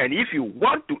 And if you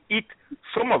want to eat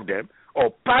some of them or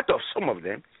part of some of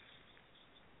them,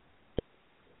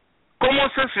 common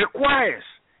sense requires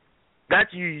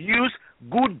that you use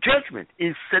good judgment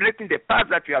in selecting the parts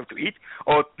that you have to eat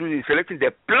or in selecting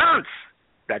the plants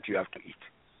that you have to eat.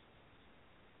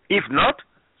 If not,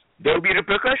 there will be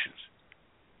repercussions.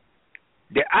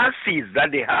 The acids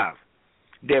that they have,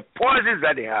 the poisons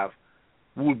that they have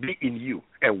will be in you.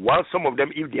 And while some of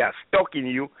them, if they are stuck in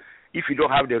you, if you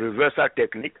don't have the reversal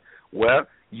technique, well,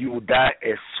 you will die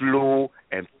a slow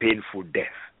and painful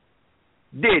death.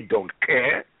 They don't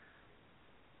care.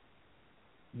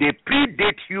 They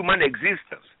predate human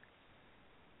existence.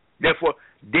 Therefore,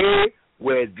 they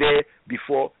were there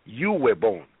before you were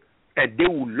born. And they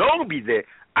will long be there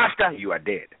after you are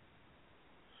dead.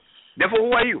 Therefore,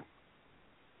 who are you?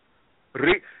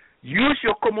 Use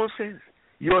your common sense,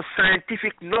 your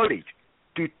scientific knowledge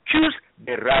to choose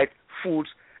the right foods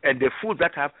and the foods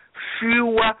that have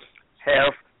fewer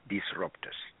health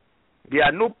disruptors. There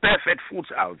are no perfect foods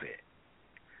out there,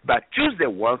 but choose the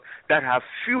ones that have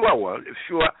fewer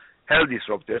health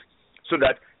disruptors so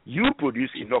that you produce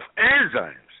enough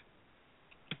enzymes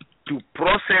to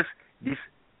process these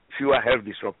fewer health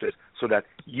disruptors so that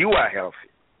you are healthy.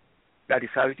 That is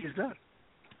how it is done.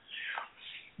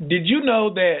 Did you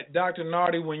know that, Dr.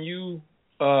 Nartey, when you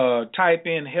type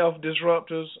in health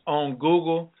disruptors on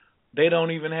Google, they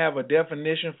don't even have a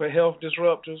definition for health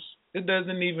disruptors? It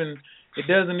doesn't even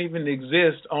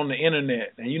exist on the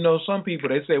internet. And you know, some people,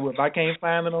 they say, well, if I can't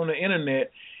find it on the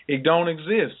internet, it don't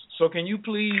exist. So can you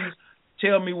please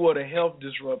tell me what a health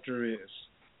disruptor is?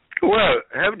 Well,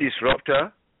 health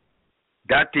disruptor,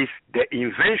 that is the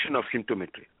invention of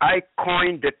symptometry. I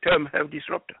coined the term health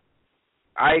disruptor.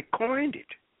 I coined it.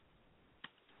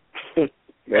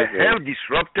 A health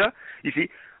disruptor, you see,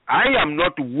 I am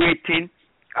not waiting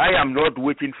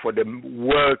for the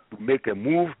world to make a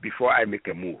move before I make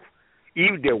a move.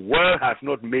 If the world has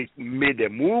not made a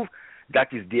move,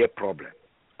 that is their problem.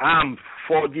 I'm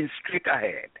forging straight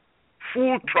ahead,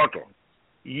 full throttle.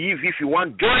 If you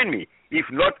want, join me. If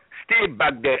not, stay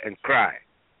back there and cry.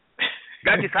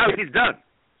 That is how it is done.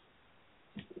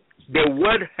 The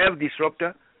word health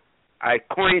disruptor, I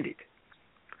coined it.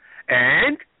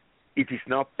 And it is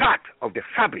now part of the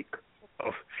fabric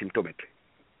of symptometry.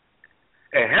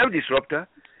 A health disruptor,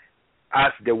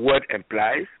 as the word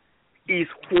implies, is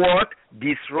what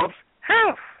disrupts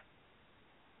health.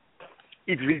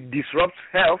 It disrupts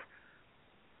health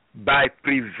by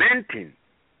preventing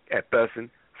a person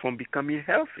from becoming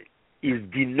healthy. It's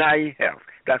denying health.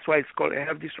 That's why it's called a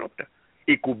health disruptor.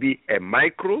 It could be a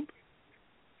microbe.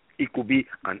 It could be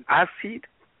an acid.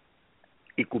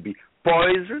 It could be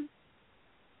poison.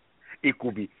 It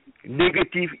could be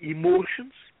negative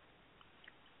emotions.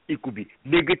 It could be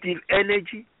negative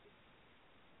energy.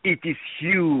 It is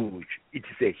huge. It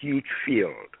is a huge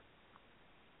field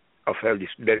of health.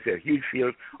 There's a huge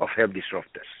field of health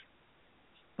disruptors.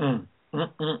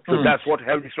 So that's what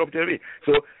health disruptor is.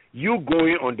 So you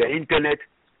going on the internet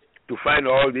to find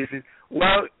all this,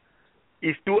 well,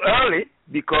 it's too early,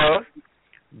 because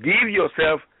give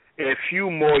yourself a few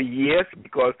more years,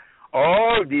 because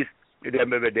all this the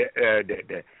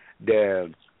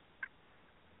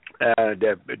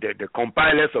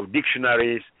compilers of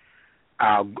dictionaries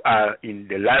are in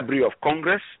the Library of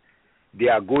Congress. They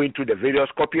are going through the various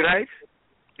copyrights,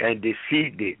 and they've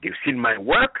seen my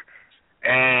work,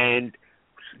 and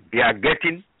they are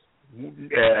getting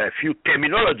a few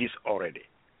terminologies already,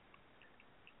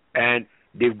 and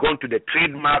they've gone to the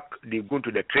trademark. They've gone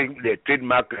to the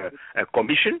trademark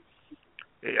commission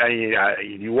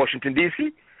in Washington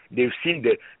D.C. They've seen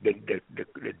the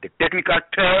technical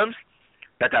terms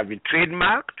that have been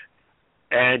trademarked,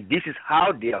 and this is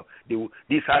how they are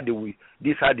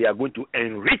going to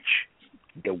enrich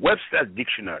the Webster's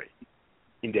dictionary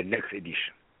in the next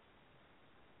edition.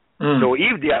 So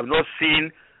if they have not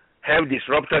seen health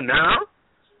disruptor now,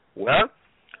 well,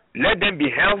 let them be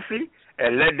healthy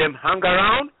and let them hang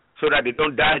around so that they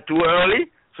don't die too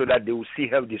early, so that they will see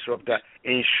health disruptor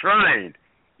enshrined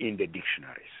in the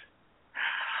dictionaries.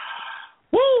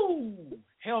 Woo!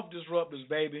 Health disruptors,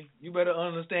 baby. You better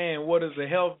understand what is a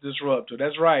health disruptor.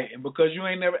 That's right. And because you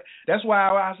ain't never, that's why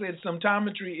I said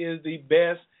symptometry is the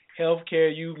best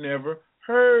healthcare you've never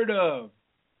heard of.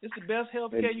 It's the best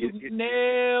healthcare you've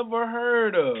never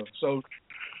heard of. So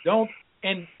don't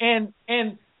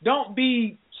don't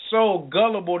be so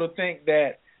gullible to think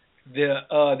that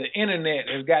the internet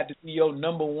has got to be your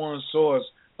number one source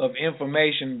of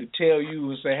information to tell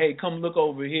you and say, hey, come look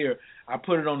over here. I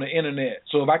put it on the internet.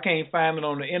 So if I can't find it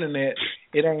on the internet,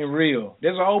 it ain't real.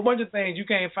 There's a whole bunch of things you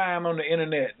can't find on the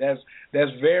internet that's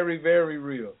very, very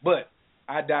real. But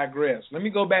I digress. Let me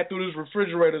go back through this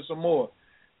refrigerator some more.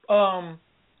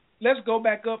 Let's go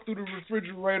back up through the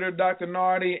refrigerator, Dr.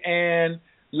 Nartey, and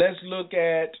let's look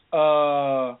at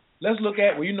well,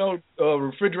 you know,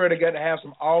 refrigerator got to have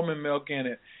some almond milk in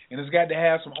it, and it's got to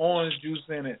have some orange juice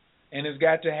in it, and it's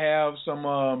got to have some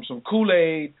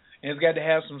Kool-Aid, and it's got to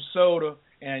have some soda,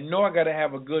 and I know I got to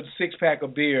have a good 6-pack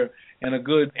of beer and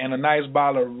a nice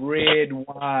bottle of red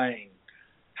wine.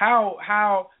 How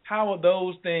are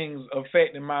those things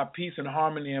affecting my peace and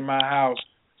harmony in my house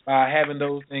by having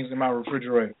those things in my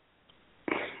refrigerator?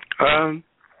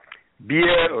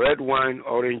 Beer, red wine,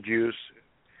 orange juice,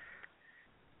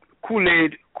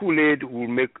 Kool-Aid will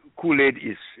make Kool-Aid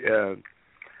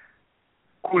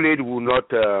will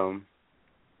not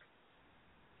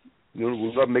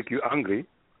will not make you angry,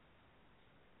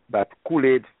 but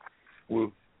Kool-Aid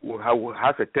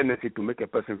has a tendency to make a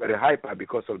person very hyper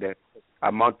because of the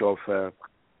amount of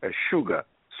sugar,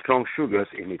 strong sugars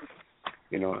in it.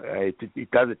 It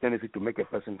has a tendency to make a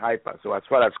person hyper. So as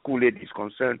far as Kool-Aid is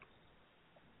concerned,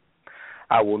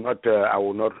 I will not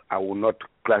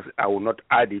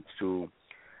add it to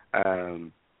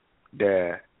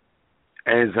the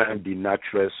enzyme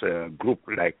denaturase group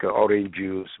like orange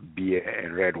juice, beer,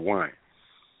 and red wine.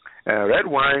 Red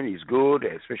wine is good,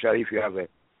 especially if you have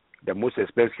the most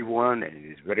expensive one, and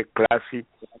it's very classy,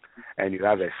 and you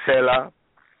have a cellar,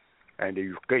 and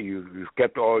you've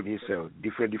kept all these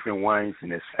different wines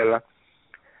in a cellar.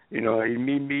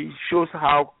 It shows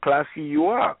how classy you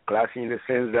are. Classy in the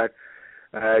sense that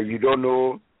you don't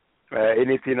know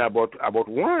anything about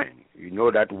wine. You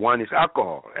know that wine is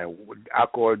alcohol, and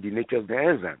alcohol denatures the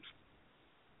enzymes.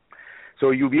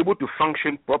 So you'll be able to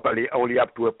function properly only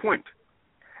up to a point.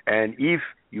 And if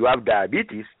you have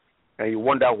diabetes and you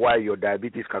wonder why your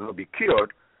diabetes cannot be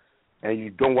cured, and you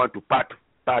don't want to part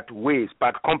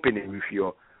company with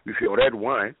your red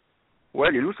wine, well,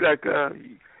 it looks like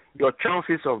your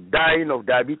chances of dying of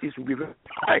diabetes will be very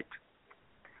high.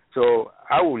 So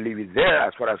I will leave it there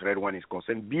as far as red wine is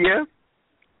concerned. Beer,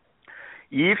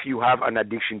 if you have an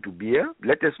addiction to beer,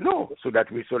 let us know so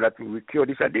that we cure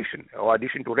this addiction or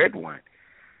addiction to red wine.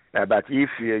 But if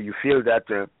you feel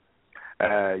that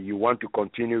you want to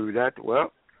continue with that,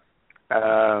 well,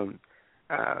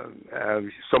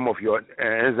 some of your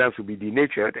enzymes will be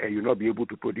denatured and you'll not be able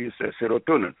to produce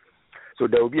serotonin. So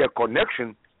there will be a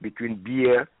connection between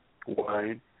beer,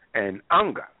 wine, and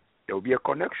anger. There will be a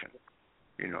connection,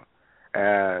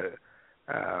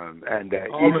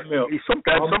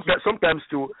 sometimes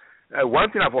too.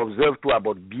 One thing I've observed too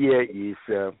about beer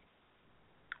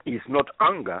is not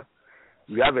anger.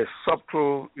 You have a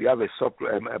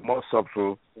more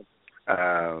subtle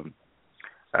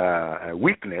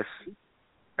weakness,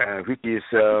 which is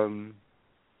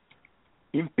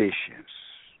impatience.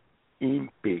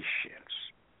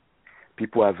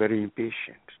 People are very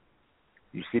impatient.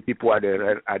 You see people at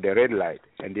the red light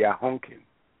and they are honking.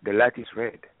 The light is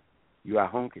red. You are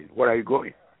honking. Where are you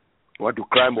going? You want to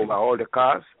climb over all the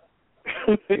cars?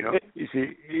 You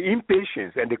see,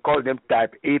 impatience, and they call them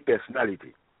type A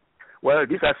personality. Well,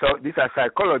 these are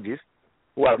psychologists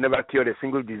who have never cured a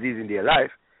single disease in their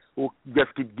life, who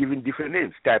just keep giving different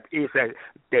names. Type A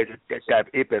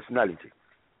personality.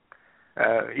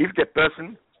 If the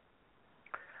person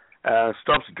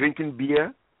stops drinking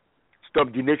beer, stop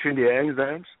denaturing their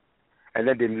enzymes, and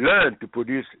then they learn to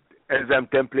produce enzyme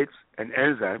templates and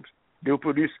enzymes, they will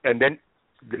produce, and then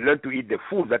they learn to eat the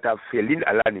foods that have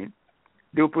phenylalanine,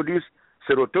 they will produce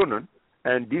serotonin,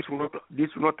 and this will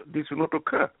not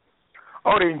occur.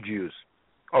 Orange juice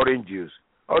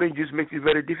makes it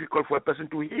very difficult for a person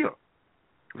to heal.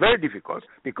 Very difficult,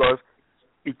 because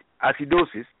it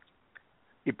produces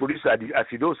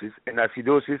acidosis, and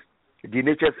acidosis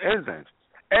denatures enzymes.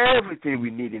 Everything we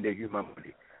need in the human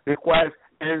body requires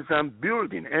enzyme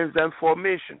building, enzyme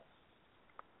formation.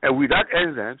 And without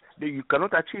enzymes, then you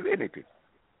cannot achieve anything.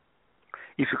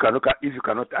 If you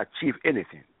cannot achieve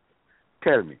anything,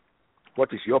 tell me,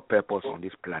 what is your purpose on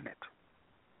this planet?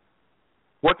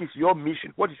 What is your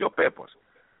mission? What is your purpose?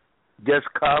 Just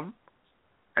come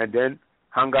and then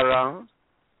hang around,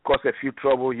 cause a few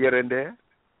trouble here and there,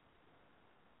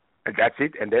 and that's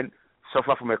it, and then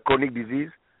suffer from a chronic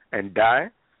disease and die?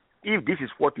 If this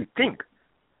is what you think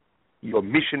your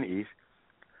mission is,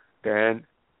 then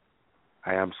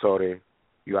I am sorry,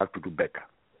 you have to do better.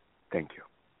 Thank you.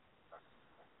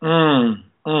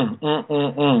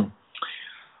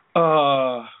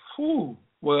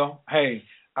 Well, hey,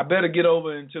 I better get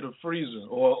over into the freezer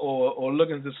or look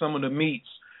into some of the meats.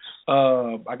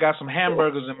 I got some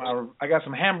hamburgers in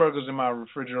my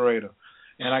refrigerator,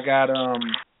 and I got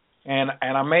and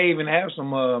I may even have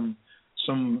some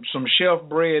chef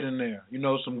bread in there.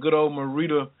 Some good old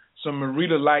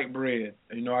Merita light bread.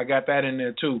 I got that in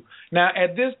there too. Now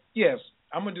at this, yes,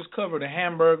 I'm gonna just cover the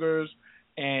hamburgers,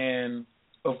 and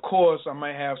of course I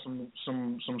might have some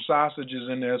sausages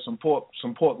in there, some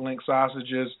pork link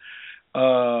sausages.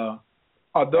 Are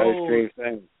those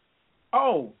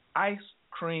ice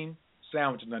cream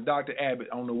sandwiches? Now, Dr. Abbott,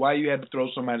 I don't know why you had to throw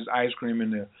somebody's ice cream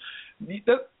in there.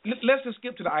 Let's just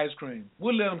skip to the ice cream.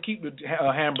 We'll let them keep the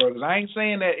hamburgers. I ain't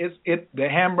saying that the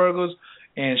hamburgers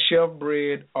and chef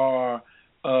bread are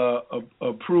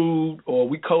approved or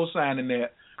we co-signing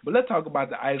that, but let's talk about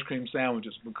the ice cream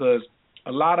sandwiches, because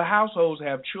a lot of households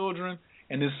have children,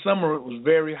 and this summer it was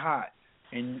very hot,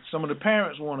 and some of the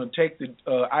parents want to take the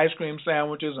ice cream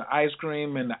sandwiches and ice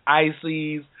cream and the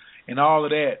ices and all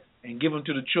of that and give them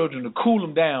to the children to cool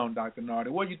them down, Dr. Nartey.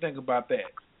 What do you think about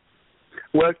that?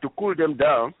 Well, to cool them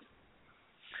down,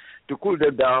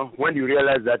 when you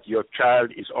realize that your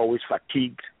child is always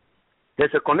fatigued,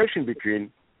 there's a connection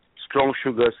between strong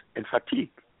sugars and fatigue.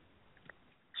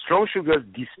 Strong sugars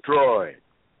destroy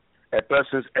a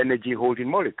person's energy-holding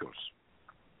molecules.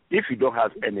 If you don't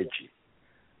have energy,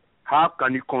 how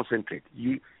can you concentrate?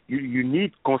 You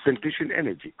need concentration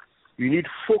energy. You need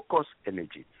focus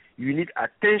energy. You need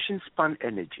attention span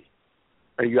energy.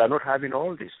 And you are not having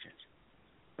all these things.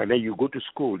 And then you go to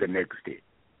school the next day.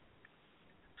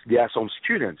 There are some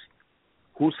students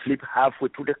who sleep halfway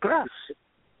through the class.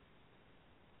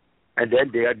 And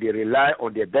then they rely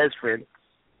on their best friend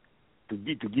to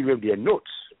give them their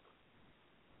notes.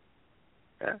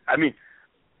 I mean,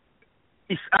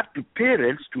 it's up to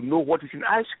parents to know what is in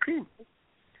ice cream.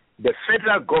 The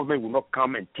federal government will not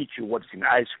come and teach you what is in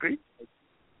ice cream.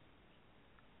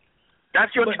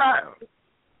 That's your child.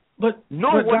 But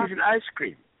what is in ice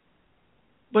cream.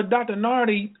 But Dr.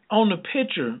 Nartey, on the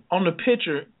picture,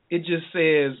 it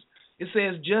says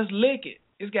just lick it.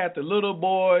 It's got the little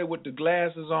boy with the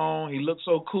glasses on. He looks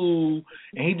so cool,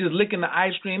 and he just licking the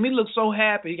ice cream. He looks so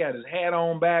happy. He got his hat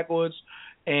on backwards,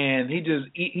 and he just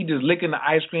licking the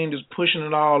ice cream, just pushing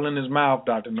it all in his mouth,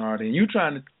 Dr. Nartey. And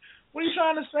what are you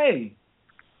trying to say?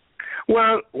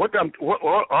 Well, all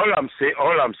I'm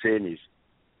saying is,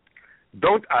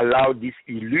 don't allow these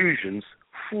illusions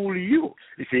fool you.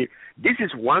 You see, this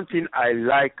is one thing I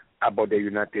like about the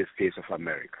United States of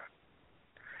America.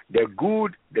 The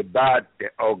good, the bad,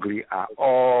 the ugly are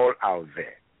all out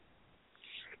there.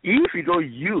 If you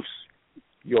don't use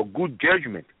your good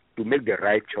judgment to make the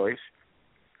right choice,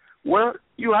 well,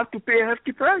 you have to pay a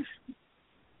hefty price.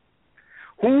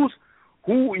 Who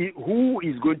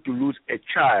is going to lose a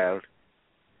child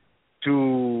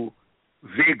to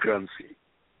vagrancy?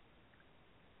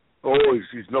 Oh,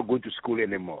 he's not going to school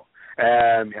anymore.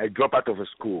 I drop out of a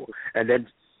school, and then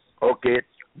okay,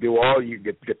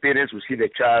 the parents will see the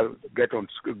child get on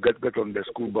the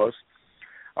school bus.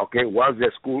 Okay, once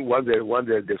the school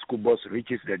bus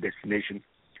reaches the destination,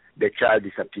 the child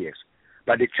disappears.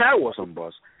 But the child was on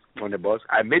the bus.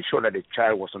 I made sure that the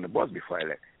child was on the bus before I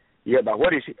left. Yeah, but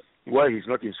what is he? Well, he's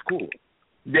not in school.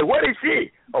 Then what is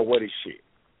he or what is she?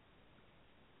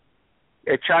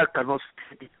 A child cannot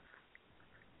study,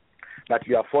 but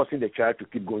you are forcing the child to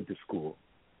keep going to school.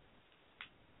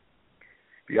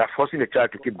 You are forcing the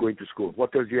child to keep going to school.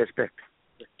 What else do you expect?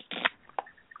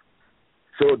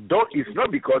 So it's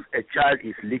not because a child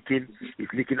is licking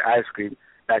ice cream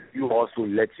that you also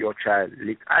let your child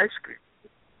lick ice cream.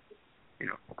 You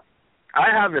know, I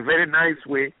have a very nice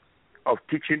way of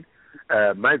teaching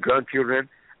my grandchildren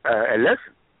a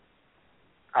lesson.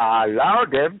 I allow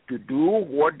them to do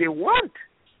what they want,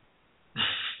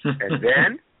 and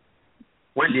then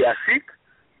when they are sick,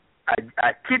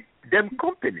 I keep them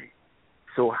company.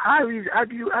 So how do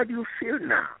you feel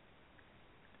now?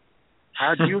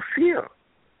 How do you feel?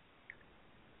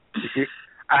 You see,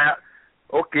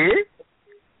 okay.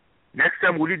 Next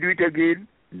time, will you do it again?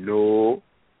 No.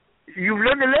 You've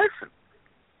learned a lesson.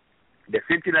 The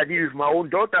same thing I did with my own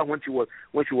daughter when she was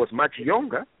much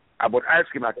younger about ice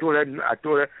cream. I told her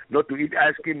not to eat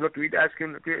ice cream, not to eat ice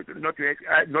cream.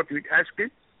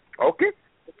 Okay.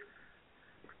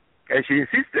 And she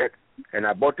insisted, and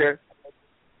I bought her,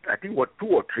 I think, 2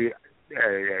 or 3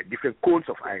 different cones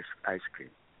of ice cream.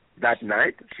 That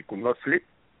night, she could not sleep.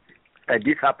 And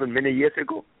this happened many years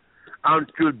ago.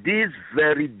 Until this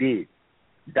very day,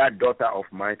 that daughter of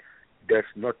mine does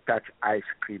not touch ice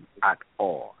cream at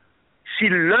all. She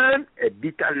learned a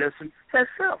bitter lesson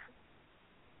herself.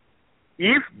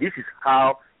 If this is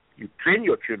how you train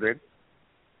your children,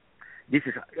 this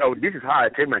is how I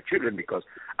train my children, because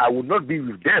I will not be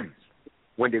with them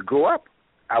when they grow up.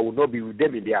 I will not be with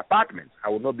them in their apartments. I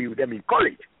will not be with them in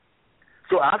college.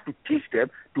 So I have to teach them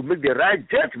to make the right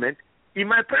judgment in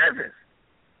my presence.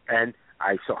 And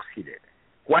I succeeded.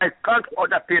 Why can't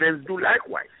other parents do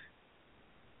likewise?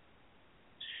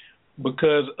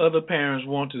 Because other parents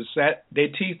want to they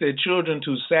teach their children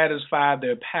to satisfy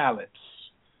their palates.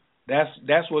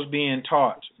 That's what's being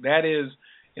taught. That is,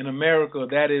 in America,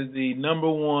 that is the number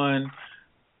one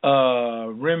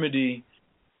remedy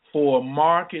for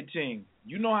marketing.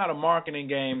 You know how the marketing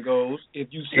game goes.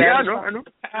 If you satisfy your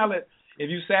palate, if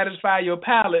you satisfy your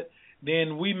palate,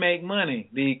 then we make money.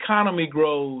 The economy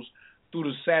grows through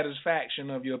the satisfaction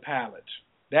of your palate.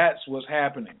 That's what's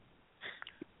happening.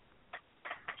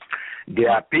 There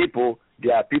are people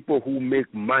who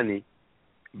make money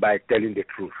by telling the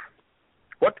truth.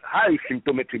 How is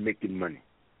Symptometry making money?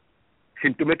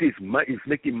 Symptometry is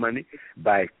making money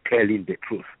by telling the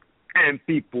truth. and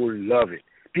people love it.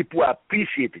 People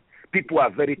appreciate it. People are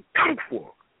very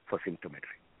thankful for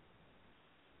symptometry.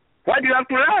 Why do you have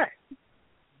to lie?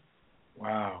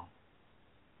 Wow.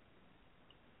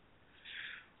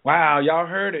 Wow, y'all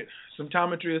heard it.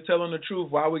 Symptometry is telling the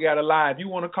truth. Why we got to lie. If you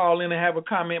want to call in and have a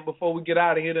comment before we get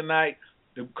out of here tonight,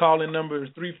 the call-in number is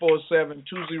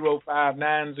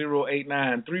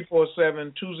 347-205-9089.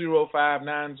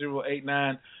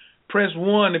 347-205-9089. Press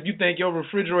 1 if you think your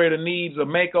refrigerator needs a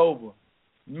makeover.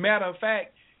 Matter of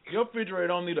fact, your refrigerator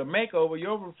don't need a makeover.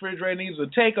 Your refrigerator needs a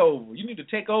takeover. You need to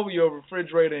take over your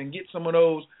refrigerator and get some of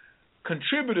those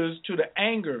contributors to the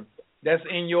anger that's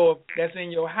in your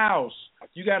house.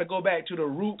 You got to go back to the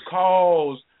root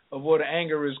cause of where the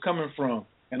anger is coming from,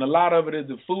 and a lot of it is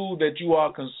the food that you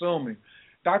are consuming.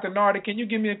 Dr. Nartey, can you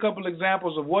give me a couple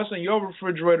examples of what's in your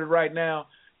refrigerator right now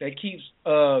that keeps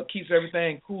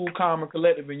everything cool, calm, and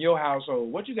collective in your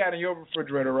household? What you got in your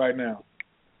refrigerator right now?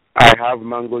 I have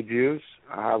mango juice.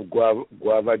 I have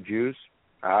guava juice.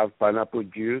 I have pineapple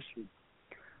juice.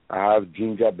 I have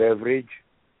ginger beverage.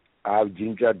 I have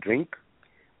ginger drink.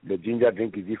 The ginger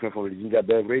drink is different from the ginger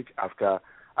beverage. After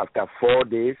 4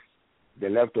 days, the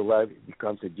leftover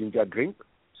becomes a ginger drink.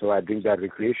 So I drink that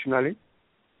recreationally.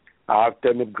 I have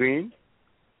turnip green.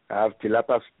 I have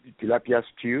tilapia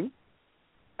stew.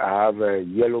 I have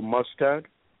yellow mustard.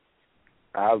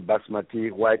 I have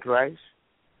basmati white rice.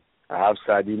 I have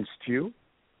sardine stew.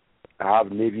 I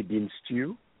have navy bean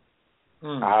stew.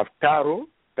 I have taro.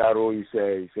 Taro is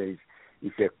a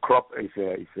crop. It's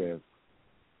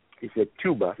a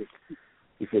tuber.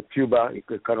 It's a tuber.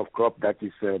 It's a kind of crop that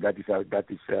is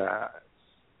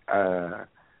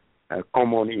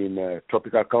common in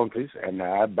tropical countries, and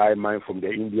I buy mine from the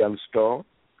Indian store.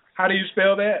 How do you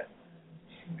spell that?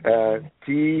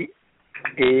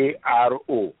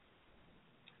 Taro.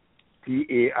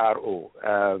 Taro.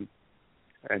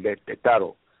 And the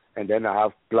taro. And then I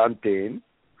have plantain.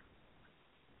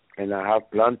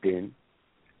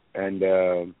 And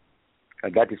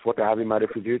that is what I have in my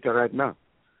refrigerator right now.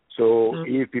 So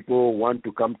if people want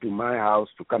to come to my house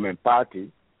to come and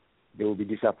party, they will be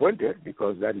disappointed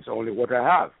because that is only what I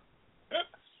have.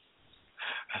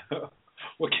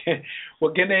 Okay,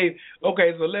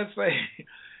 so let's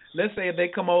say if they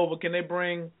come over, can they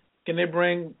bring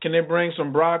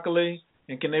some broccoli,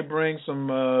 and can they bring some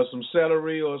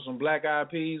celery or some black eyed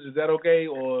peas? Is that okay?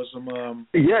 Or some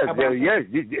yes,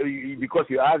 because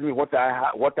you asked me what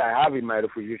I have in my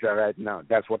refrigerator right now.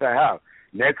 That's what I have.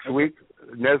 Next week,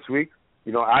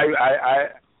 you know,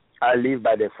 I live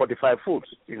by the 45 foods,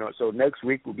 you know, so next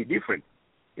week will be different,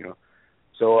 you know.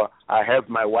 So I help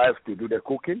my wife to do the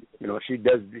cooking, you know. She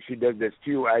does the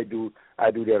stew, I do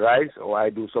the rice, or I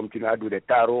do something, I do the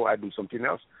taro, I do something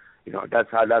else, you know. That's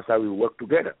how we work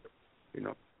together, you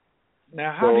know.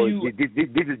 Now, how do you?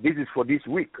 This is for this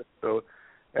week, so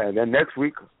and then next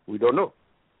week we don't know.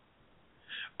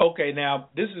 Okay, now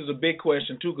this is a big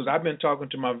question too, because I've been talking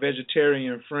to my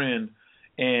vegetarian friend,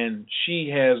 and she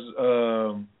has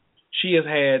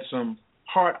had some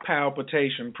heart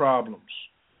palpitation problems.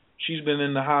 She's been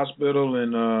in the hospital,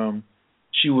 and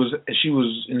she was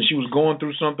going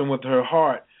through something with her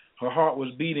heart. Her heart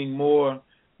was beating more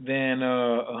than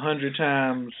 100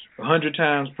 times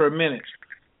per minute.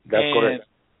 That's correct.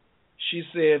 She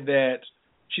says,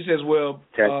 well,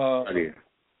 say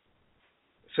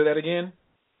that again.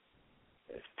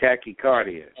 It's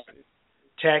tachycardia.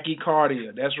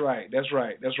 Tachycardia. That's right.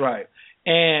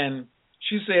 And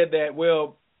she said that,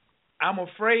 well, I'm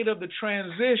afraid of the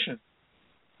transition.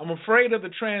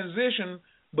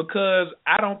 Because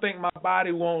I don't think my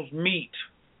body wants meat.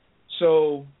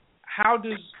 So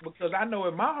because I know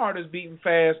if my heart is beating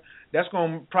fast, that's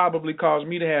going to probably cause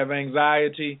me to have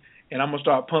anxiety, and I'm going to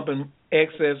start pumping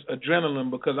excess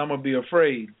adrenaline because I'm going to be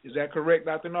afraid. Is that correct,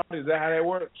 Dr. Nartey? Is that how that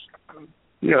works?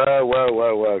 Yeah,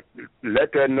 well.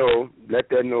 Let her know,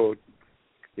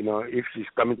 you know, if she's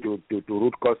coming to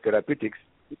root cause therapeutics,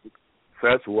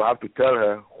 first we'll have to tell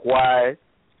her why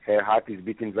her heart is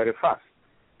beating very fast.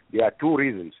 There are two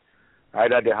reasons.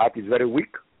 Either the heart is very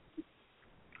weak,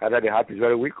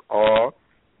 or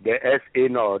the SA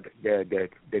node, the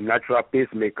natural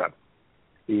pacemaker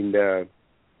in the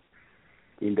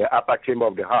upper chamber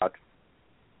of the heart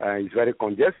is very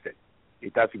congested.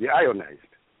 It has to be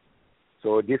ionized.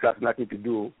 So this has nothing to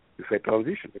do with a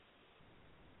transition.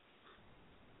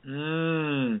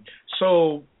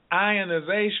 So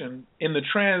ionization in the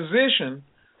transition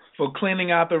for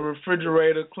cleaning out the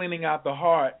refrigerator, cleaning out the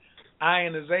heart,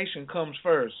 ionization comes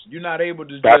first. You're not able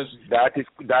to That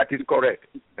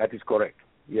is correct.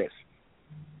 Yes.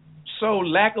 So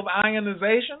lack of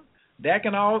ionization that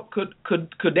can all could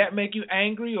that make you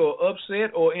angry or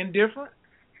upset or indifferent?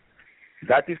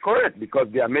 That is correct, because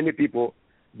there are many people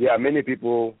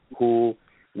who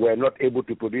were not able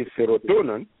to produce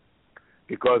serotonin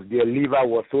because their liver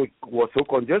was so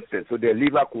congested, so their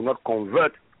liver could not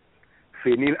convert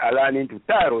phenylalanine to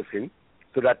tyrosine,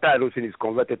 so that tyrosine is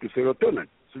converted to serotonin.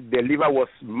 So their liver was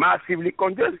massively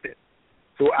congested.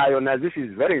 So ionization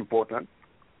is very important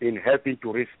in helping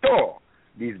to restore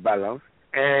this balance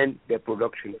and the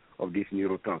production of this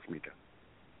neurotransmitter.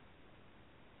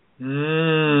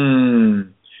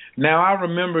 Now, I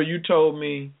remember you told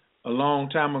me a long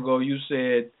time ago, you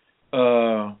said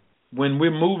when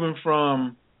we're moving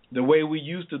from the way we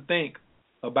used to think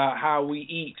about how we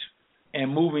eat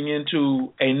and moving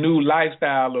into a new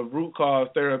lifestyle of root cause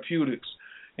therapeutics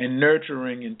and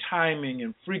nurturing and timing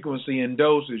and frequency and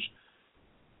dosage,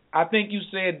 I think you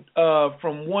said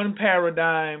from one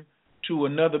paradigm to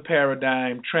another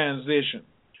paradigm transition.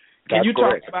 Can you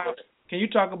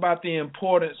talk about the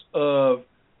importance of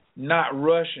not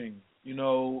rushing,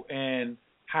 and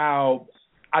how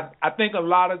I think a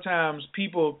lot of times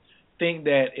people think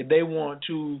that if they want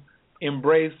to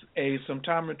embrace a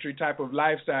symptometry type of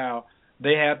lifestyle,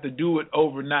 they have to do it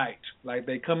overnight. Like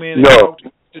they come in and talk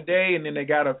to today, and then they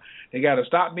gotta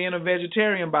stop being a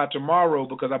vegetarian by tomorrow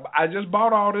because I just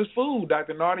bought all this food,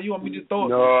 Dr. Nartey. You want me to throw it?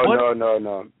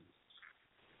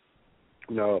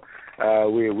 No.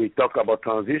 We talk about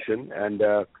transition, and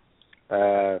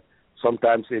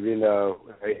sometimes even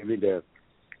the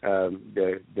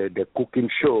cooking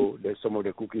show. There's some of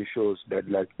the cooking shows that,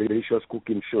 like the delicious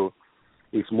cooking show,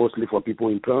 is mostly for people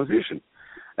in transition.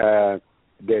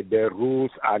 The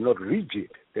rules are not rigid.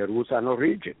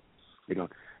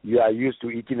 You are used to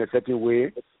eating a certain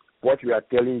way. What we are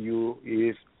telling you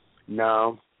is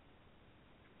now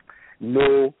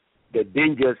know the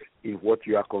dangers in what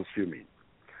you are consuming.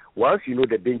 Once you know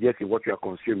the dangers in what you are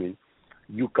consuming,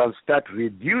 you can start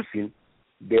reducing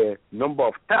the number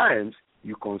of times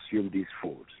you consume these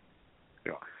foods.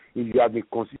 If you have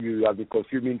been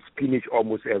consuming spinach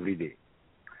almost every day.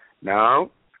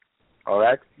 Now, all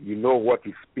right, you know what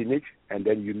is spinach, and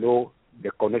then you know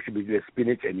the connection between the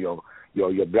spinach and your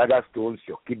bladder stones,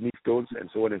 your kidney stones, and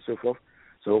so on and so forth.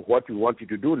 So what we want you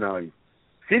to do now is,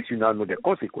 since you now know the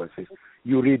consequences,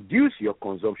 you reduce your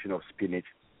consumption of spinach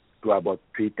to about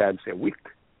 3 times a week.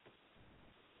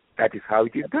 That is how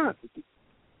it is done.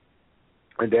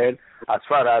 And then, as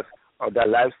far as other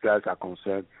lifestyles are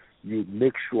concerned, you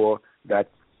make sure that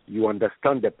you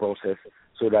understand the process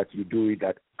so that you do it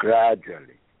that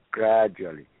gradually.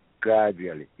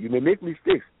 You may make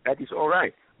mistakes. That is all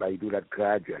right, but you do that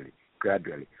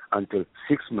gradually, until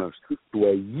 6 months to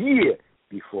a year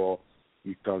before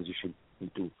you transition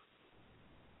into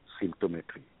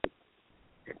symptometry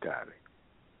entirely.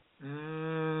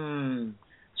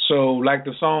 So, like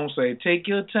the song say, take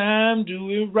your time, do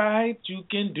it right, you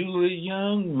can do it,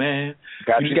 young man.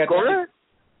 That is correct.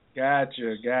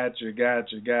 Gotcha.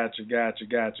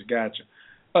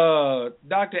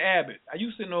 Dr. Abbott, are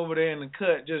you sitting over there in the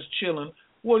cut just chilling?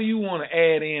 What do you want to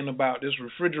add in about this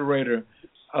refrigerator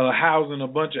housing a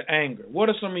bunch of anger? What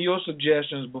are some of your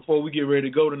suggestions before we get ready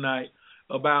to go tonight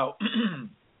about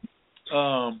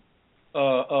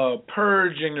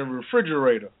purging the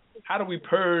refrigerator? How do we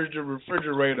purge the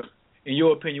refrigerator, in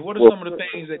your opinion? What are some of the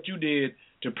things that you did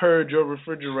to purge your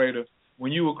refrigerator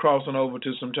when you were crossing over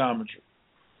to symptometry?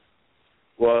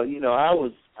 Well, I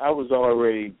was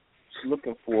already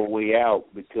looking for a way out,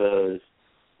 because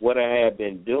what I had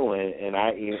been doing,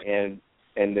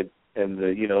 and the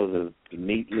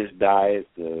meatless diet,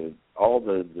 all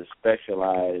the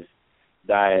specialized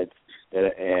diets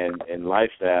and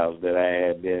lifestyles that I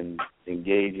had been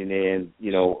engaging in,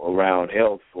 around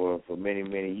health for many,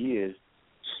 many years,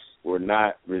 were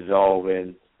not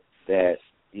resolving that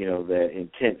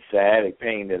intense sciatic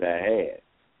pain that I had.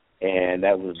 And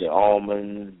that was the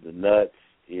almonds, the nuts,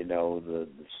 the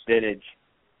spinach,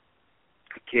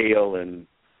 kale, and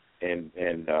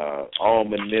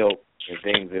almond milk and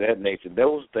things of that nature.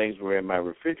 Those things were in my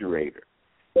refrigerator.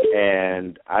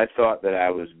 And I thought that I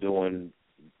was doing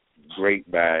great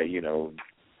by,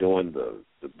 doing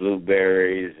the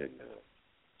blueberries and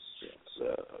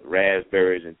the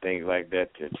raspberries and things like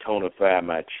that to tonify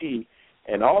my chi.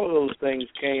 And all of those things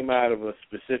came out of a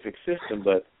specific system,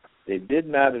 but they did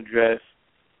not address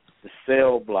the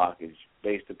cell blockage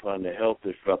based upon the health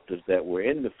disruptors that were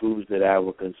in the foods that I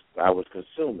was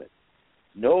consuming.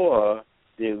 Nor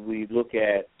did we look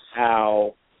at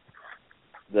how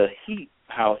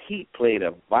heat played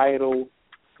a vital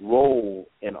role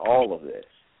in all of this,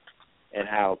 and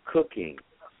how cooking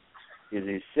is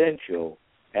essential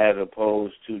as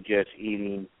opposed to just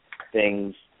eating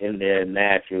things in their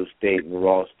natural state and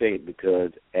raw state,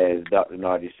 because as Dr.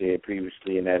 Nartey said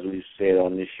previously, and as we've said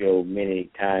on this show many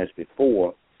times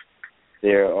before,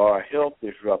 there are health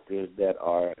disruptors that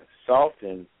are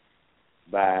softened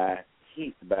by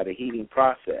heat, by the heating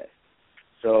process.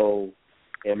 So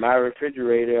in my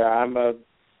refrigerator, I'm a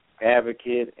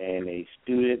advocate and a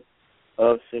student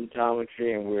of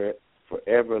symptometry, and we're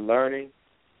forever learning.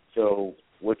 So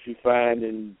what you find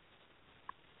in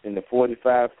the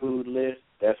 45 food list,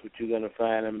 that's what you're going to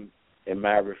find in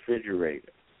my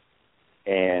refrigerator,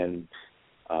 and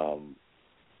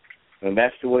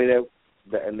that's the way that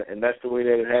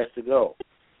it has to go,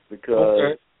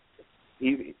 because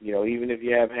even if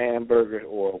you have hamburgers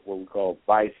or what we call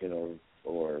bison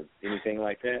or anything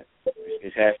like that,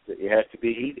 it has to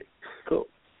be heated. Cool.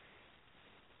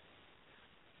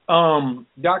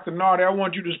 Dr. Nartey, I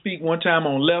want you to speak one time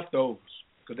on leftovers,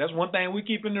 because that's one thing we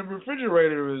keep in the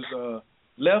refrigerator is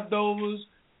leftovers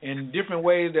and different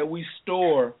ways that we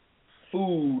store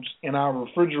foods in our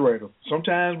refrigerator.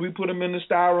 Sometimes we put them in the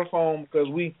styrofoam because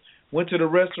we went to the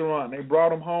restaurant, they brought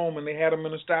them home and they had them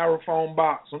in a styrofoam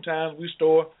box. Sometimes we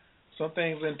store some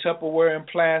things in Tupperware and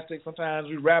plastic. Sometimes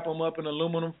we wrap them up in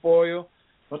aluminum foil.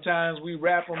 Sometimes we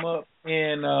wrap them up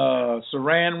in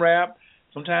saran wrap.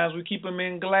 Sometimes we keep them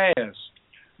in glass.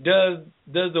 Does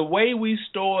the way we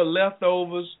store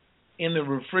leftovers in the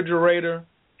refrigerator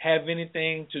have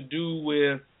anything to do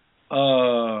with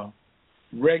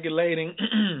regulating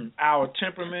our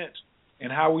temperament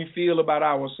and how we feel about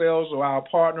ourselves or our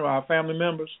partner or our family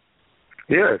members?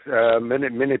 Yes,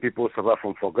 many people suffer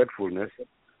from forgetfulness,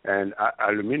 and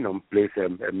aluminum plays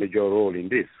a major role in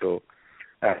this. So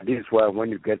this is why when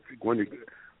you go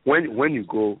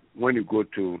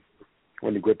to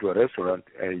a restaurant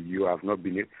and you have not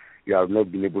been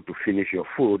able to finish your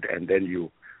food, and then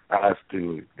you ask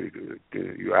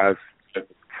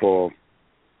for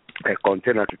a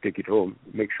container to take it home,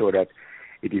 make sure that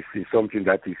it is something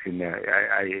that is in.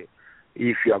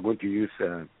 If you are going to use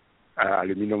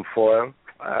aluminum foil,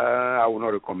 I will not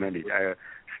recommend it. A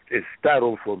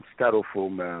styrofoam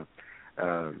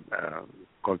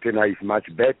container is much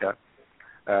better,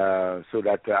 so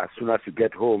that as soon as you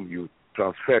get home, you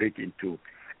transfer it into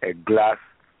a glass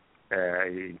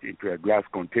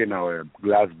container or a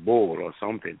glass bowl or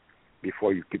something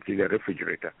before you keep it in the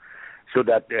refrigerator, so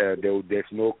that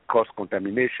there's no cross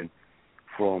contamination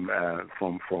from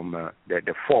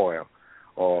the foil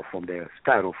or from the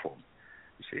styrofoam.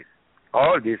 You see,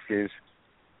 all these things,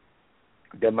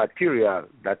 the material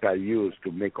that are used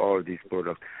to make all these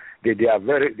products, they are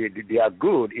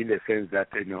good in the sense that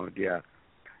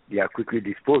they are quickly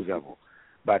disposable.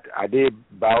 But are they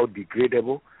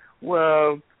biodegradable?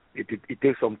 Well, it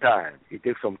takes some time.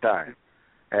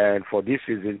 And for this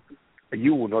reason,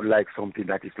 you will not like something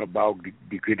that is not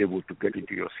biodegradable to get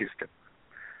into your system.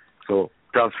 So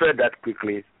transfer that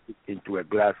quickly into a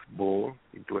glass bowl,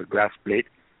 into a glass plate,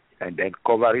 and then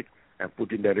cover it and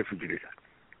put in the refrigerator.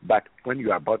 But when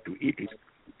you are about to eat it,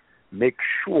 make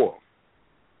sure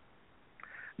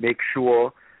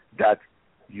that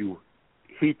you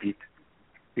heat it,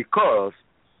 because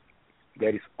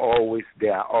there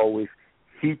are always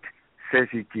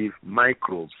heat-sensitive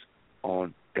microbes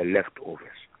on the leftovers.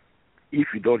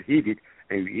 If you don't heat it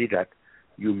and you eat that,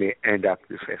 you may end up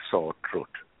with a sore throat.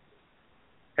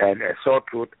 And a sore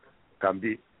throat can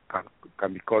be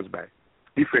caused by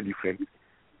different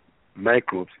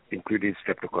microbes, including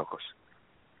streptococcus.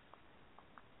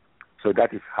 So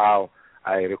that is how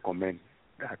I recommend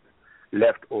that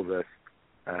leftovers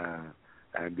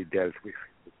and be dealt with.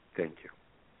 Thank you.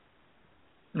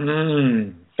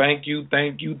 Thank you.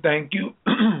 Thank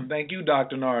you,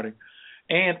 Dr. Nartey.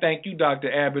 And thank you, Dr.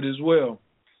 Abbott, as well.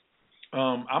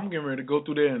 I'm getting ready to go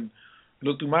through there and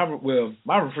look through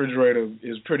my refrigerator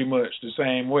is pretty much the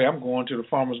same way. I'm going to the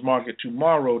farmer's market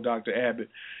tomorrow, Dr. Abbott,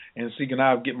 and see can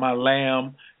I get my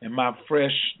lamb and my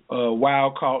fresh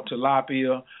wild-caught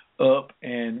tilapia up,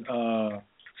 and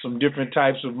some different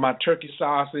types of my turkey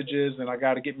sausages, and I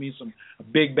got to get me a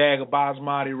big bag of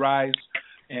basmati rice,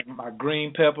 and my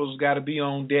green peppers got to be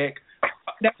on deck.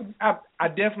 I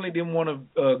definitely didn't want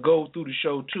to go through the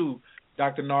show too,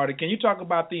 Dr. Nartey. Can you talk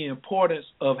about the importance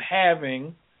of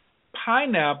having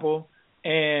pineapple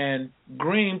and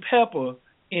green pepper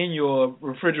in your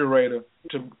refrigerator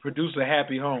to produce a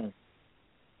happy home?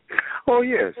 Oh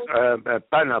yes,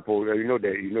 pineapple. You know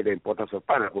the importance of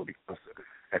pineapple, because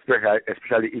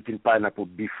especially eating pineapple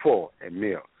before a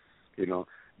meal,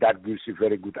 that gives you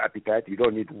very good appetite. You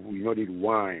don't need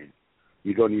wine.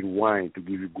 You don't need wine to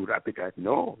give you good appetite.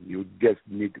 No, you just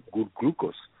need good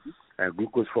glucose.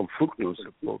 Glucose from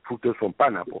fructose from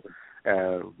pineapple.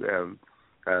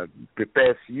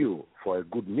 prepares you for a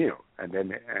good meal and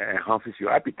then enhances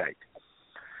your appetite.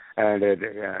 And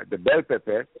the bell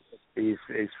pepper is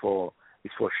for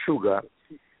sugar,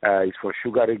 is for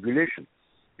sugar regulation,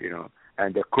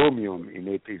 and the chromium in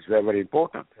it is very, very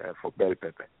important for bell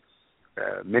pepper.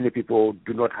 Many people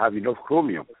do not have enough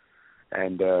chromium,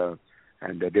 and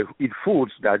they eat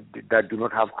foods that do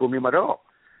not have chromium at all.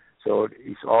 So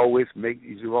it's always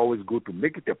good to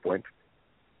make it a point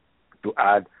to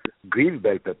add green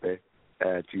bell pepper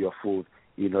to your food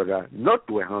in order not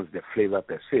to enhance the flavor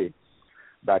per se,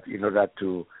 but in order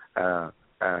to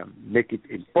make it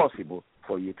impossible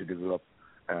for you to develop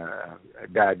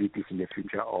diabetes in the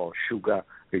future or sugar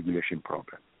regulation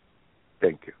problem.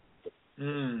 Thank you.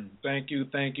 Thank you.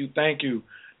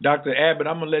 Dr. Abbott,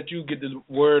 I'm going to let you get the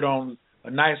word on a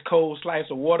nice cold slice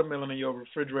of watermelon in your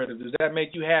refrigerator. Does that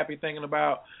make you happy thinking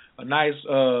about a nice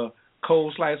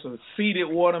cold slice of seeded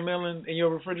watermelon in your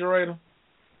refrigerator?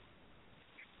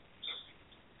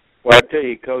 Well, I tell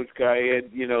you, Coach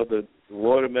Kayed, the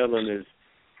watermelon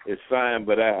is fine,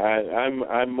 but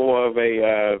I'm more of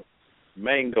a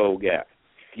mango guy.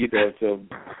 So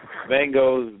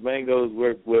mangoes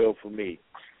work well for me.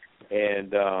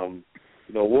 And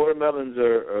watermelons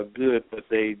are good, but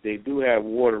they do have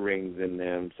water rings in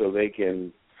them, so they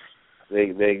can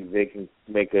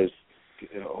make us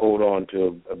hold on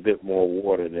to a bit more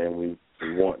water than we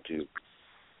want to,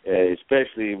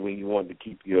 especially when you want to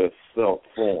keep your salt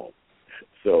form.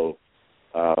 So,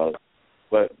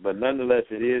 but nonetheless,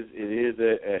 it is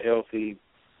a healthy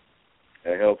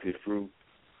fruit,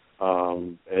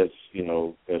 as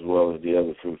well as the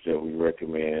other fruits that we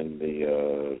recommend,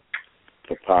 the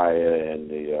papaya and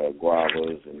the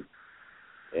guavas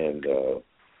and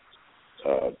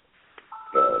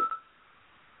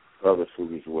other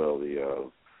fruit as well,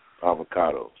 the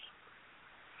avocados.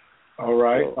 All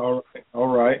right.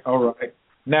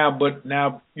 Now,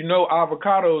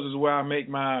 avocados is where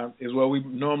we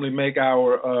normally make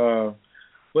our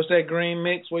what's that green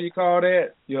mix? What do you call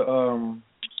that? Your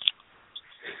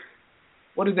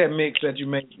what is that mix that you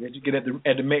make that you get at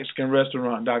the Mexican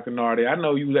restaurant, Dr. Nartey? I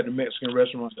know you was at the Mexican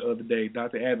restaurant the other day.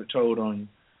 Dr. Abbott told on you.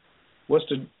 What's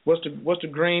the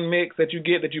green mix that you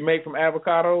get that you make from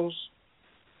avocados?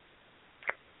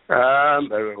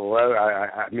 Well,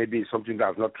 I maybe something that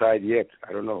I've not tried yet.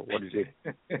 I don't know. What is it?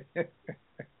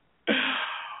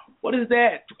 What is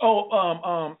that?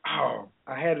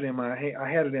 I had it in my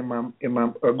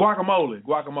guacamole.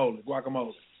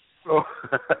 Oh.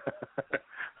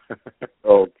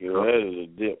 Okay, well, that is a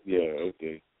dip. Yeah,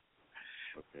 okay.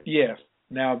 Yes.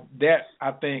 Now that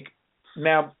I think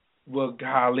well,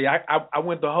 golly, I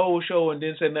went the whole show and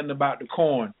didn't say nothing about the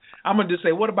corn. I'm gonna just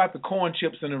say, what about the corn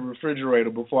chips in the refrigerator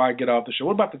before I get off the show?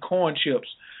 What about the corn chips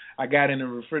I got in the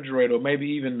refrigerator, or maybe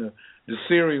even the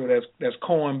cereal that's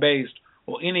corn based,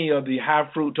 or any of the high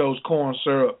fructose corn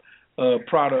syrup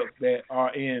products that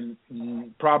are in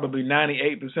probably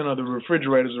 98% of the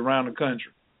refrigerators around the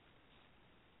country?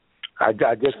 I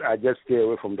just stay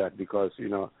away from that because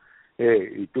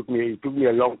it took me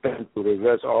a long time to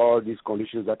reverse all these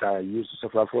conditions that I used to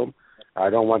suffer from.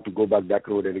 I don't want to go back that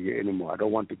road anymore. I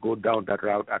don't want to go down that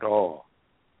route at all.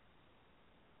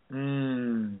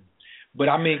 But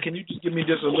I mean, can you just give me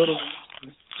just a little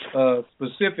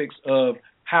specifics of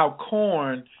how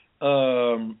corn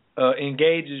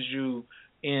engages you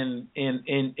in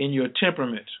your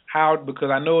temperament? How?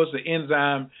 Because I know it's an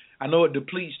enzyme. I know it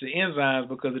depletes the enzymes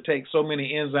because it takes so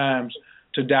many enzymes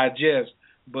to digest.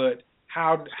 But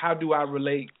how do I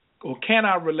relate, or can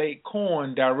I relate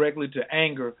corn directly to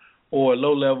anger or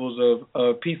low levels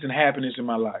of peace and happiness in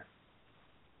my life?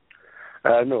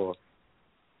 No.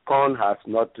 Corn has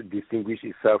not distinguished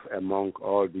itself among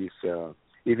all these,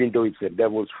 even though it's a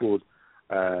devil's food,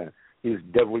 its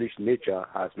devilish nature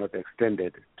has not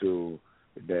extended to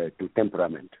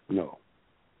temperament. No.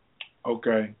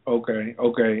 Okay.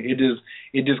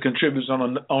 It just contributes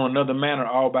on another manner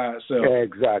all by itself.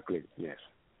 Exactly. Yes.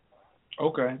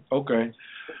 Okay.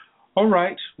 All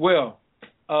right. Well,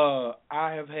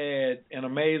 I have had an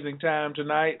amazing time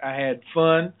tonight. I had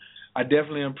fun. I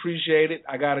definitely appreciate it.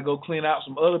 I got to go clean out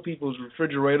some other people's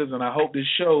refrigerators, and I hope this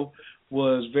show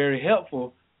was very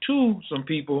helpful to some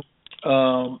people.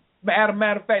 As a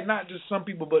matter of fact, not just some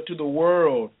people, but to the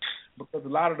world, because a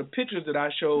lot of the pictures that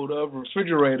I showed of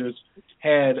refrigerators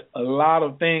had a lot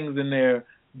of things in there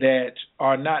that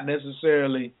are not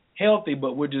necessarily healthy,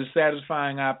 but we're just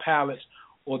satisfying our palates,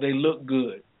 or they look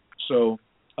good. So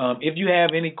if you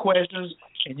have any questions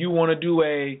and you want to do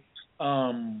if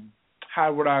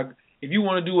you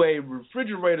want to do a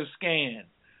refrigerator scan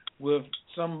with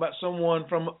someone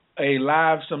from a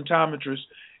live symptometrist,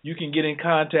 you can get in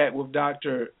contact with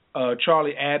Dr.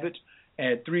 Charlie Abbott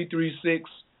at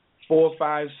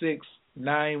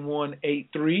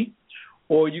 336-456-9183,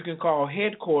 or you can call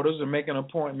headquarters and make an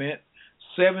appointment,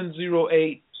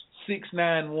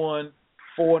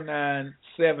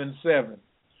 708-691-4977.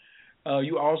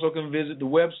 You also can visit the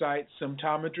website,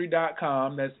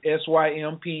 symptometry.com. That's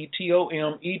SYMPTOMETRY,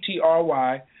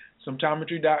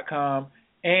 symptometry.com,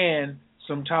 and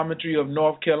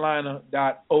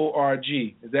symptometryofnorthcarolina.org.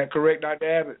 Is that correct,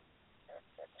 Dr. Abbott?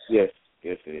 Yes,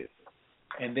 it is.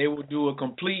 And they will do a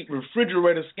complete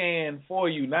refrigerator scan for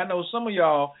you. Now, I know some of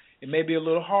y'all, it may be a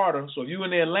little harder, so if you're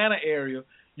in the Atlanta area,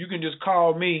 you can just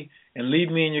call me and leave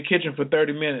me in your kitchen for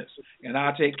 30 minutes, and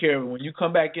I'll take care of it. When you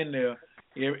come back in there,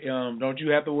 don't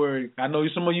you have to worry. I know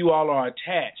some of you all are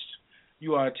attached.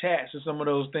 You are attached to some of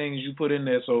those things you put in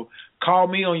there, so call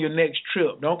me on your next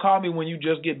trip. Don't call me when you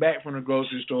just get back from the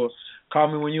grocery store. Call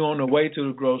me when you're on the way to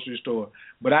the grocery store.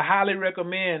 But I highly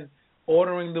recommend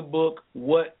ordering the book,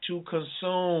 What to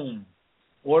Consume.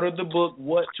 Order the book,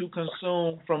 What to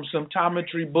Consume, from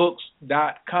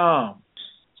symptometrybooks.com.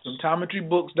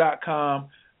 Symptometrybooks.com.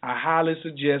 I highly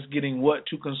suggest getting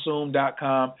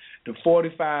whattoconsume.com, the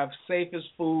 45 safest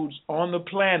foods on the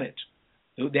planet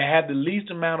that have the least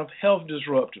amount of health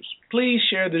disruptors. Please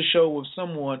share this show with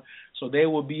someone so they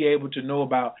will be able to know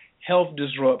about health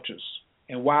disruptors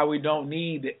and why we don't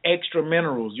need the extra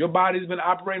minerals. Your body's been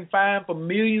operating fine for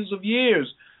millions of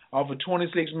years off of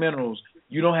 26 minerals.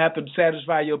 You don't have to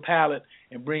satisfy your palate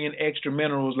and bring in extra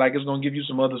minerals like it's going to give you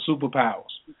some other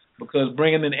superpowers, because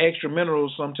bringing in extra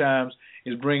minerals sometimes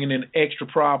is bringing in extra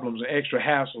problems and extra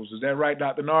hassles. Is that right,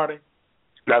 Dr. Nartey?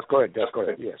 That's correct,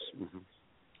 yes. Mm-hmm.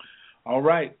 All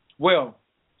right. Well,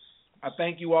 I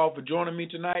thank you all for joining me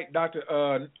tonight. Dr.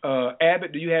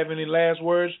 Abbott, do you have any last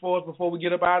words for us before we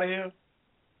get up out of here?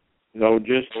 No,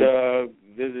 just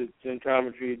visit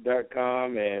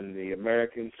symptometry.com and the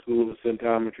American School of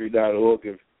Symptometry.org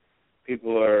if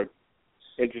people are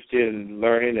interested in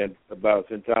learning about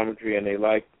symptometry and they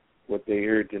like what they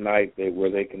heard tonight,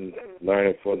 where they can learn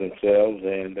it for themselves,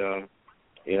 and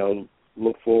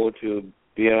look forward to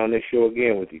being on this show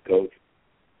again with you, Coach.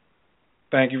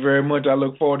 Thank you very much. I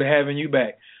look forward to having you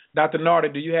back. Dr.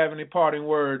 Nartey, do you have any parting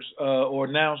words or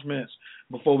announcements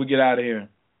before we get out of here?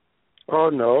 Oh,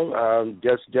 no.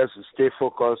 Just stay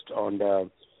focused on the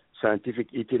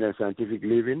scientific eating and scientific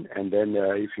living, and then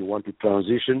if you want to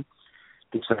transition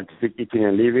to scientific eating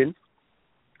and living,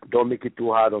 don't make it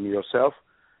too hard on yourself.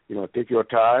 Take your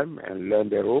time and learn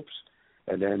the ropes,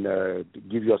 and then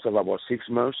give yourself about 6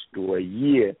 months to a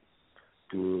year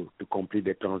to complete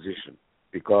the transition,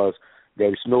 because there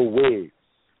is no way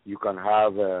you can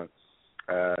have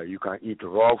you can eat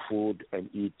raw food and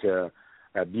be a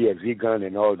vegan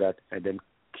and all that, and then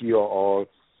cure all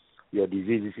your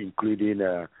diseases, including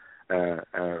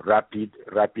rapid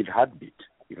heartbeat.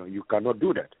 You cannot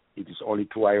do that. It is only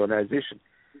through ionization.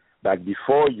 But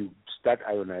before you start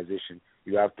ionization,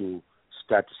 you have to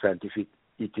start scientific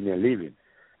eating and living,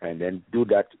 and then do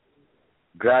that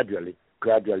gradually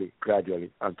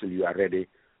until you are ready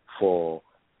for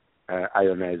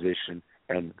ionization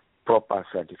and proper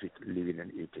scientific living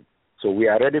and eating. So we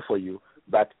are ready for you,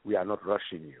 but we are not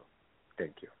rushing you.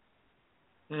 Thank you.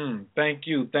 Thank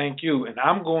you. And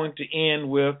I'm going to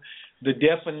end with the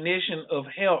definition of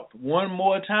health one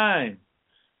more time,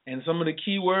 and some of the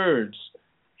key words.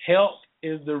 Health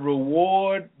is the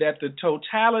reward that the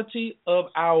totality of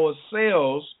our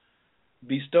cells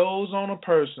bestows on a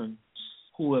person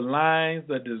who aligns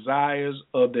the desires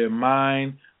of their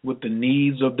mind with the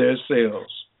needs of their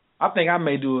cells. I think I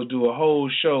may do a whole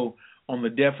show on the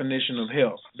definition of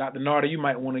health. Dr. Nartey, you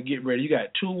might want to get ready. You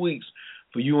got 2 weeks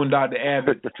for you and Dr.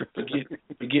 Abbott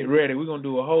to get ready. We're going to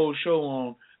do a whole show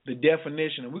on the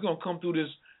definition, and we're going to come through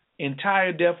this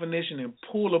entire definition and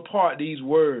pull apart these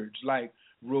words like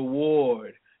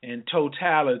reward and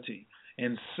totality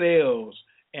and cells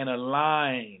and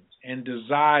align and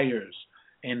desires,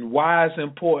 and why it's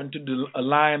important to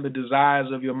align the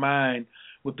desires of your mind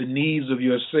with the needs of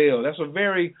your cell. That's a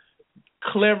very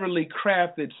cleverly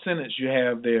crafted sentence you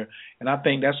have there, and I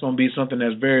think that's going to be something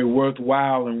that's very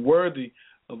worthwhile and worthy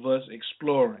of us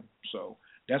exploring. So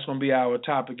that's going to be our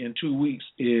topic in 2 weeks,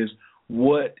 is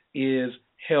what is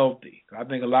healthy. I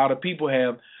think a lot of people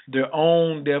have their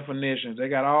own definitions. They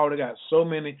got so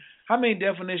many. How many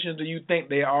definitions do you think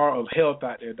there are of health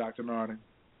out there, Dr. Nartey?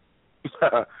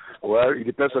 Well, it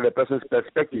depends on the person's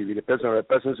perspective. It depends on the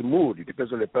person's mood. It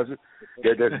depends on the person,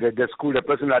 the school the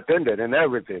person attended, and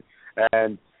everything.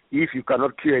 And if you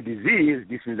cannot cure a disease,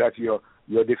 this means that your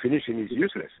definition is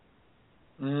useless.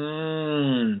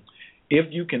 If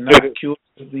you cannot cure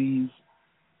a disease,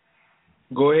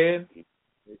 Go ahead.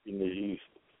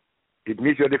 It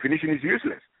means your definition is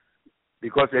useless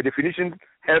because the definition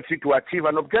helps you to achieve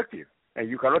an objective, and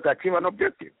you cannot achieve an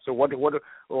objective. So what use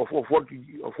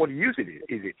is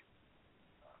it?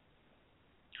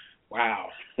 Wow.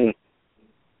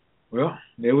 Well,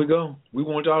 there we go. We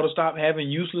want y'all to stop having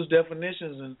useless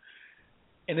definitions,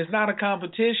 and it's not a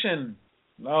competition.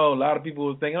 No, a lot of people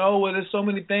are thinking, oh, well, there's so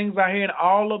many things out here, and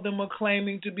all of them are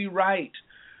claiming to be right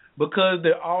because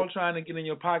they're all trying to get in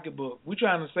your pocketbook. We're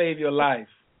trying to save your life.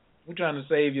 We're trying to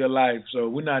save your life, so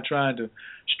we're not trying to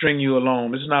string you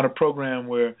along. This is not a program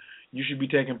where you should be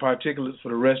taking particulates for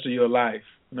the rest of your life.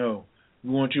 No,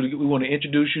 we want to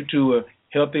introduce you to a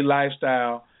healthy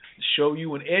lifestyle, show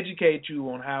you and educate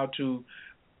you on how to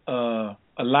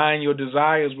align your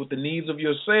desires with the needs of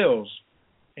your cells,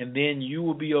 and then you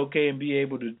will be okay and be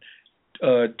able to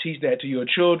teach that to your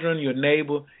children, your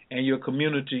neighbor, and your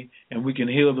community, and we can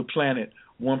heal the planet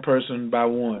one person by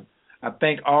one. I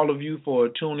thank all of you for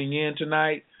tuning in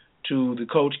tonight to the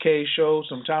Coach K Show,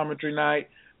 Symptometry Night,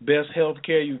 best health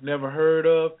care you've never heard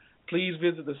of. Please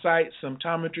visit the site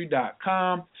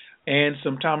symptometry.com and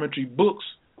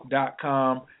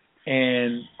symptometrybooks.com,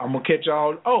 and I'm going to catch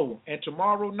y'all. Oh, and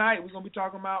tomorrow night we're going to be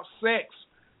talking about sex.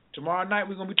 Tomorrow night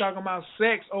we're going to be talking about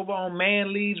sex over on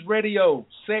Man Leads Radio,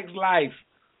 Sex Life.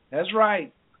 That's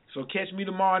right. So catch me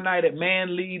tomorrow night at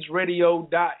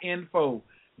manleadsradio.info.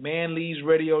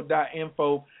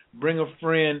 manleadsradio.info. Bring a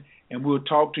friend, and we'll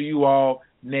talk to you all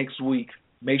next week.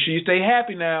 Make sure you stay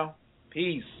happy now.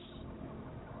 Peace.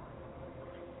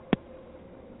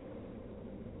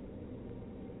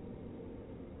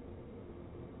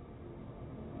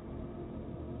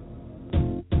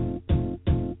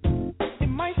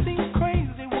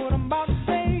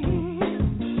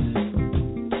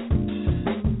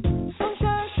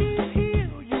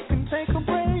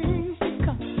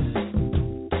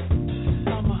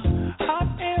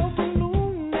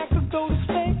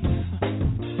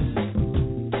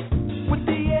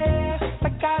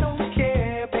 Like I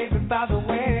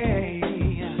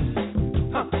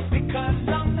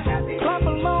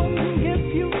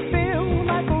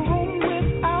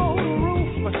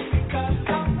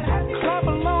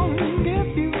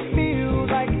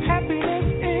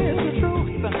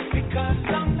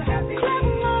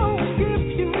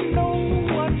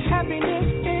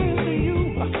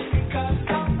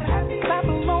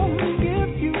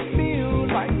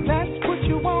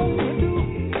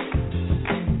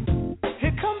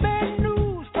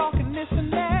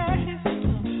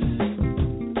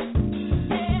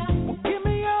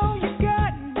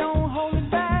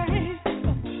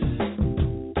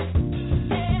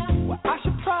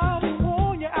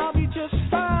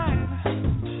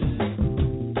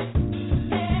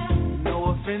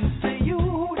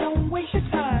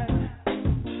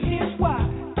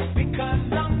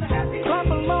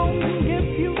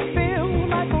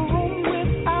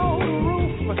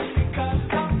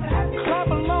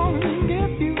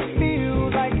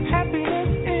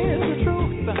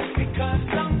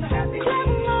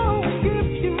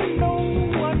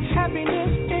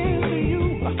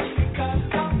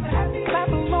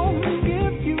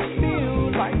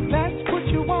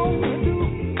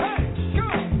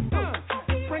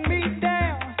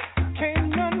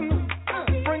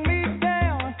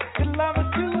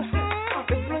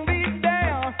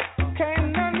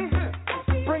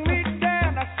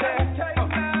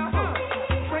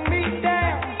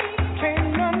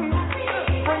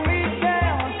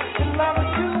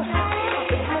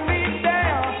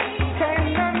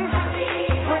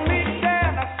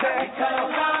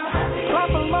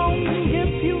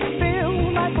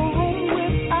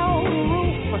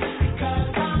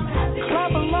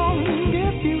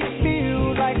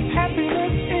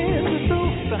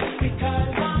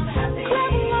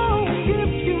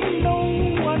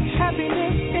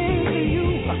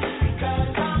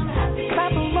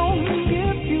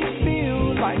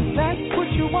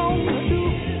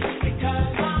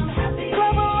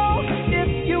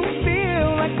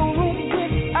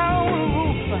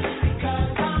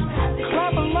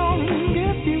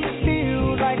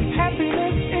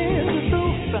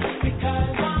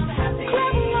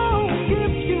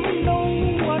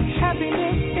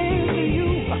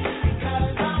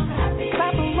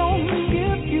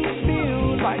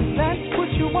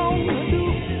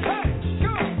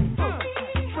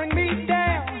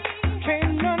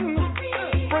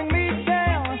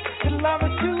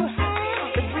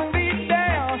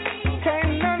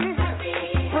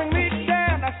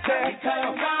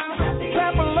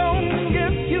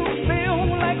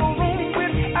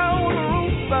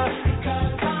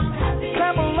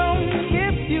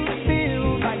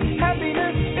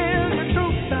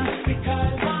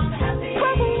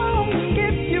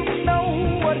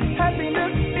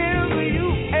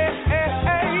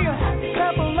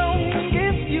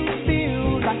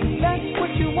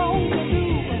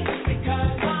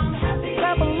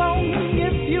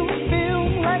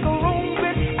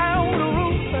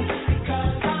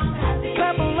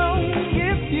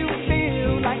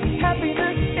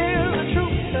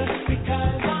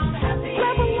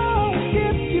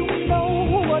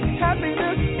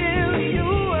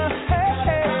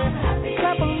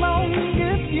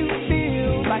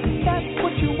that's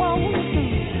what you want.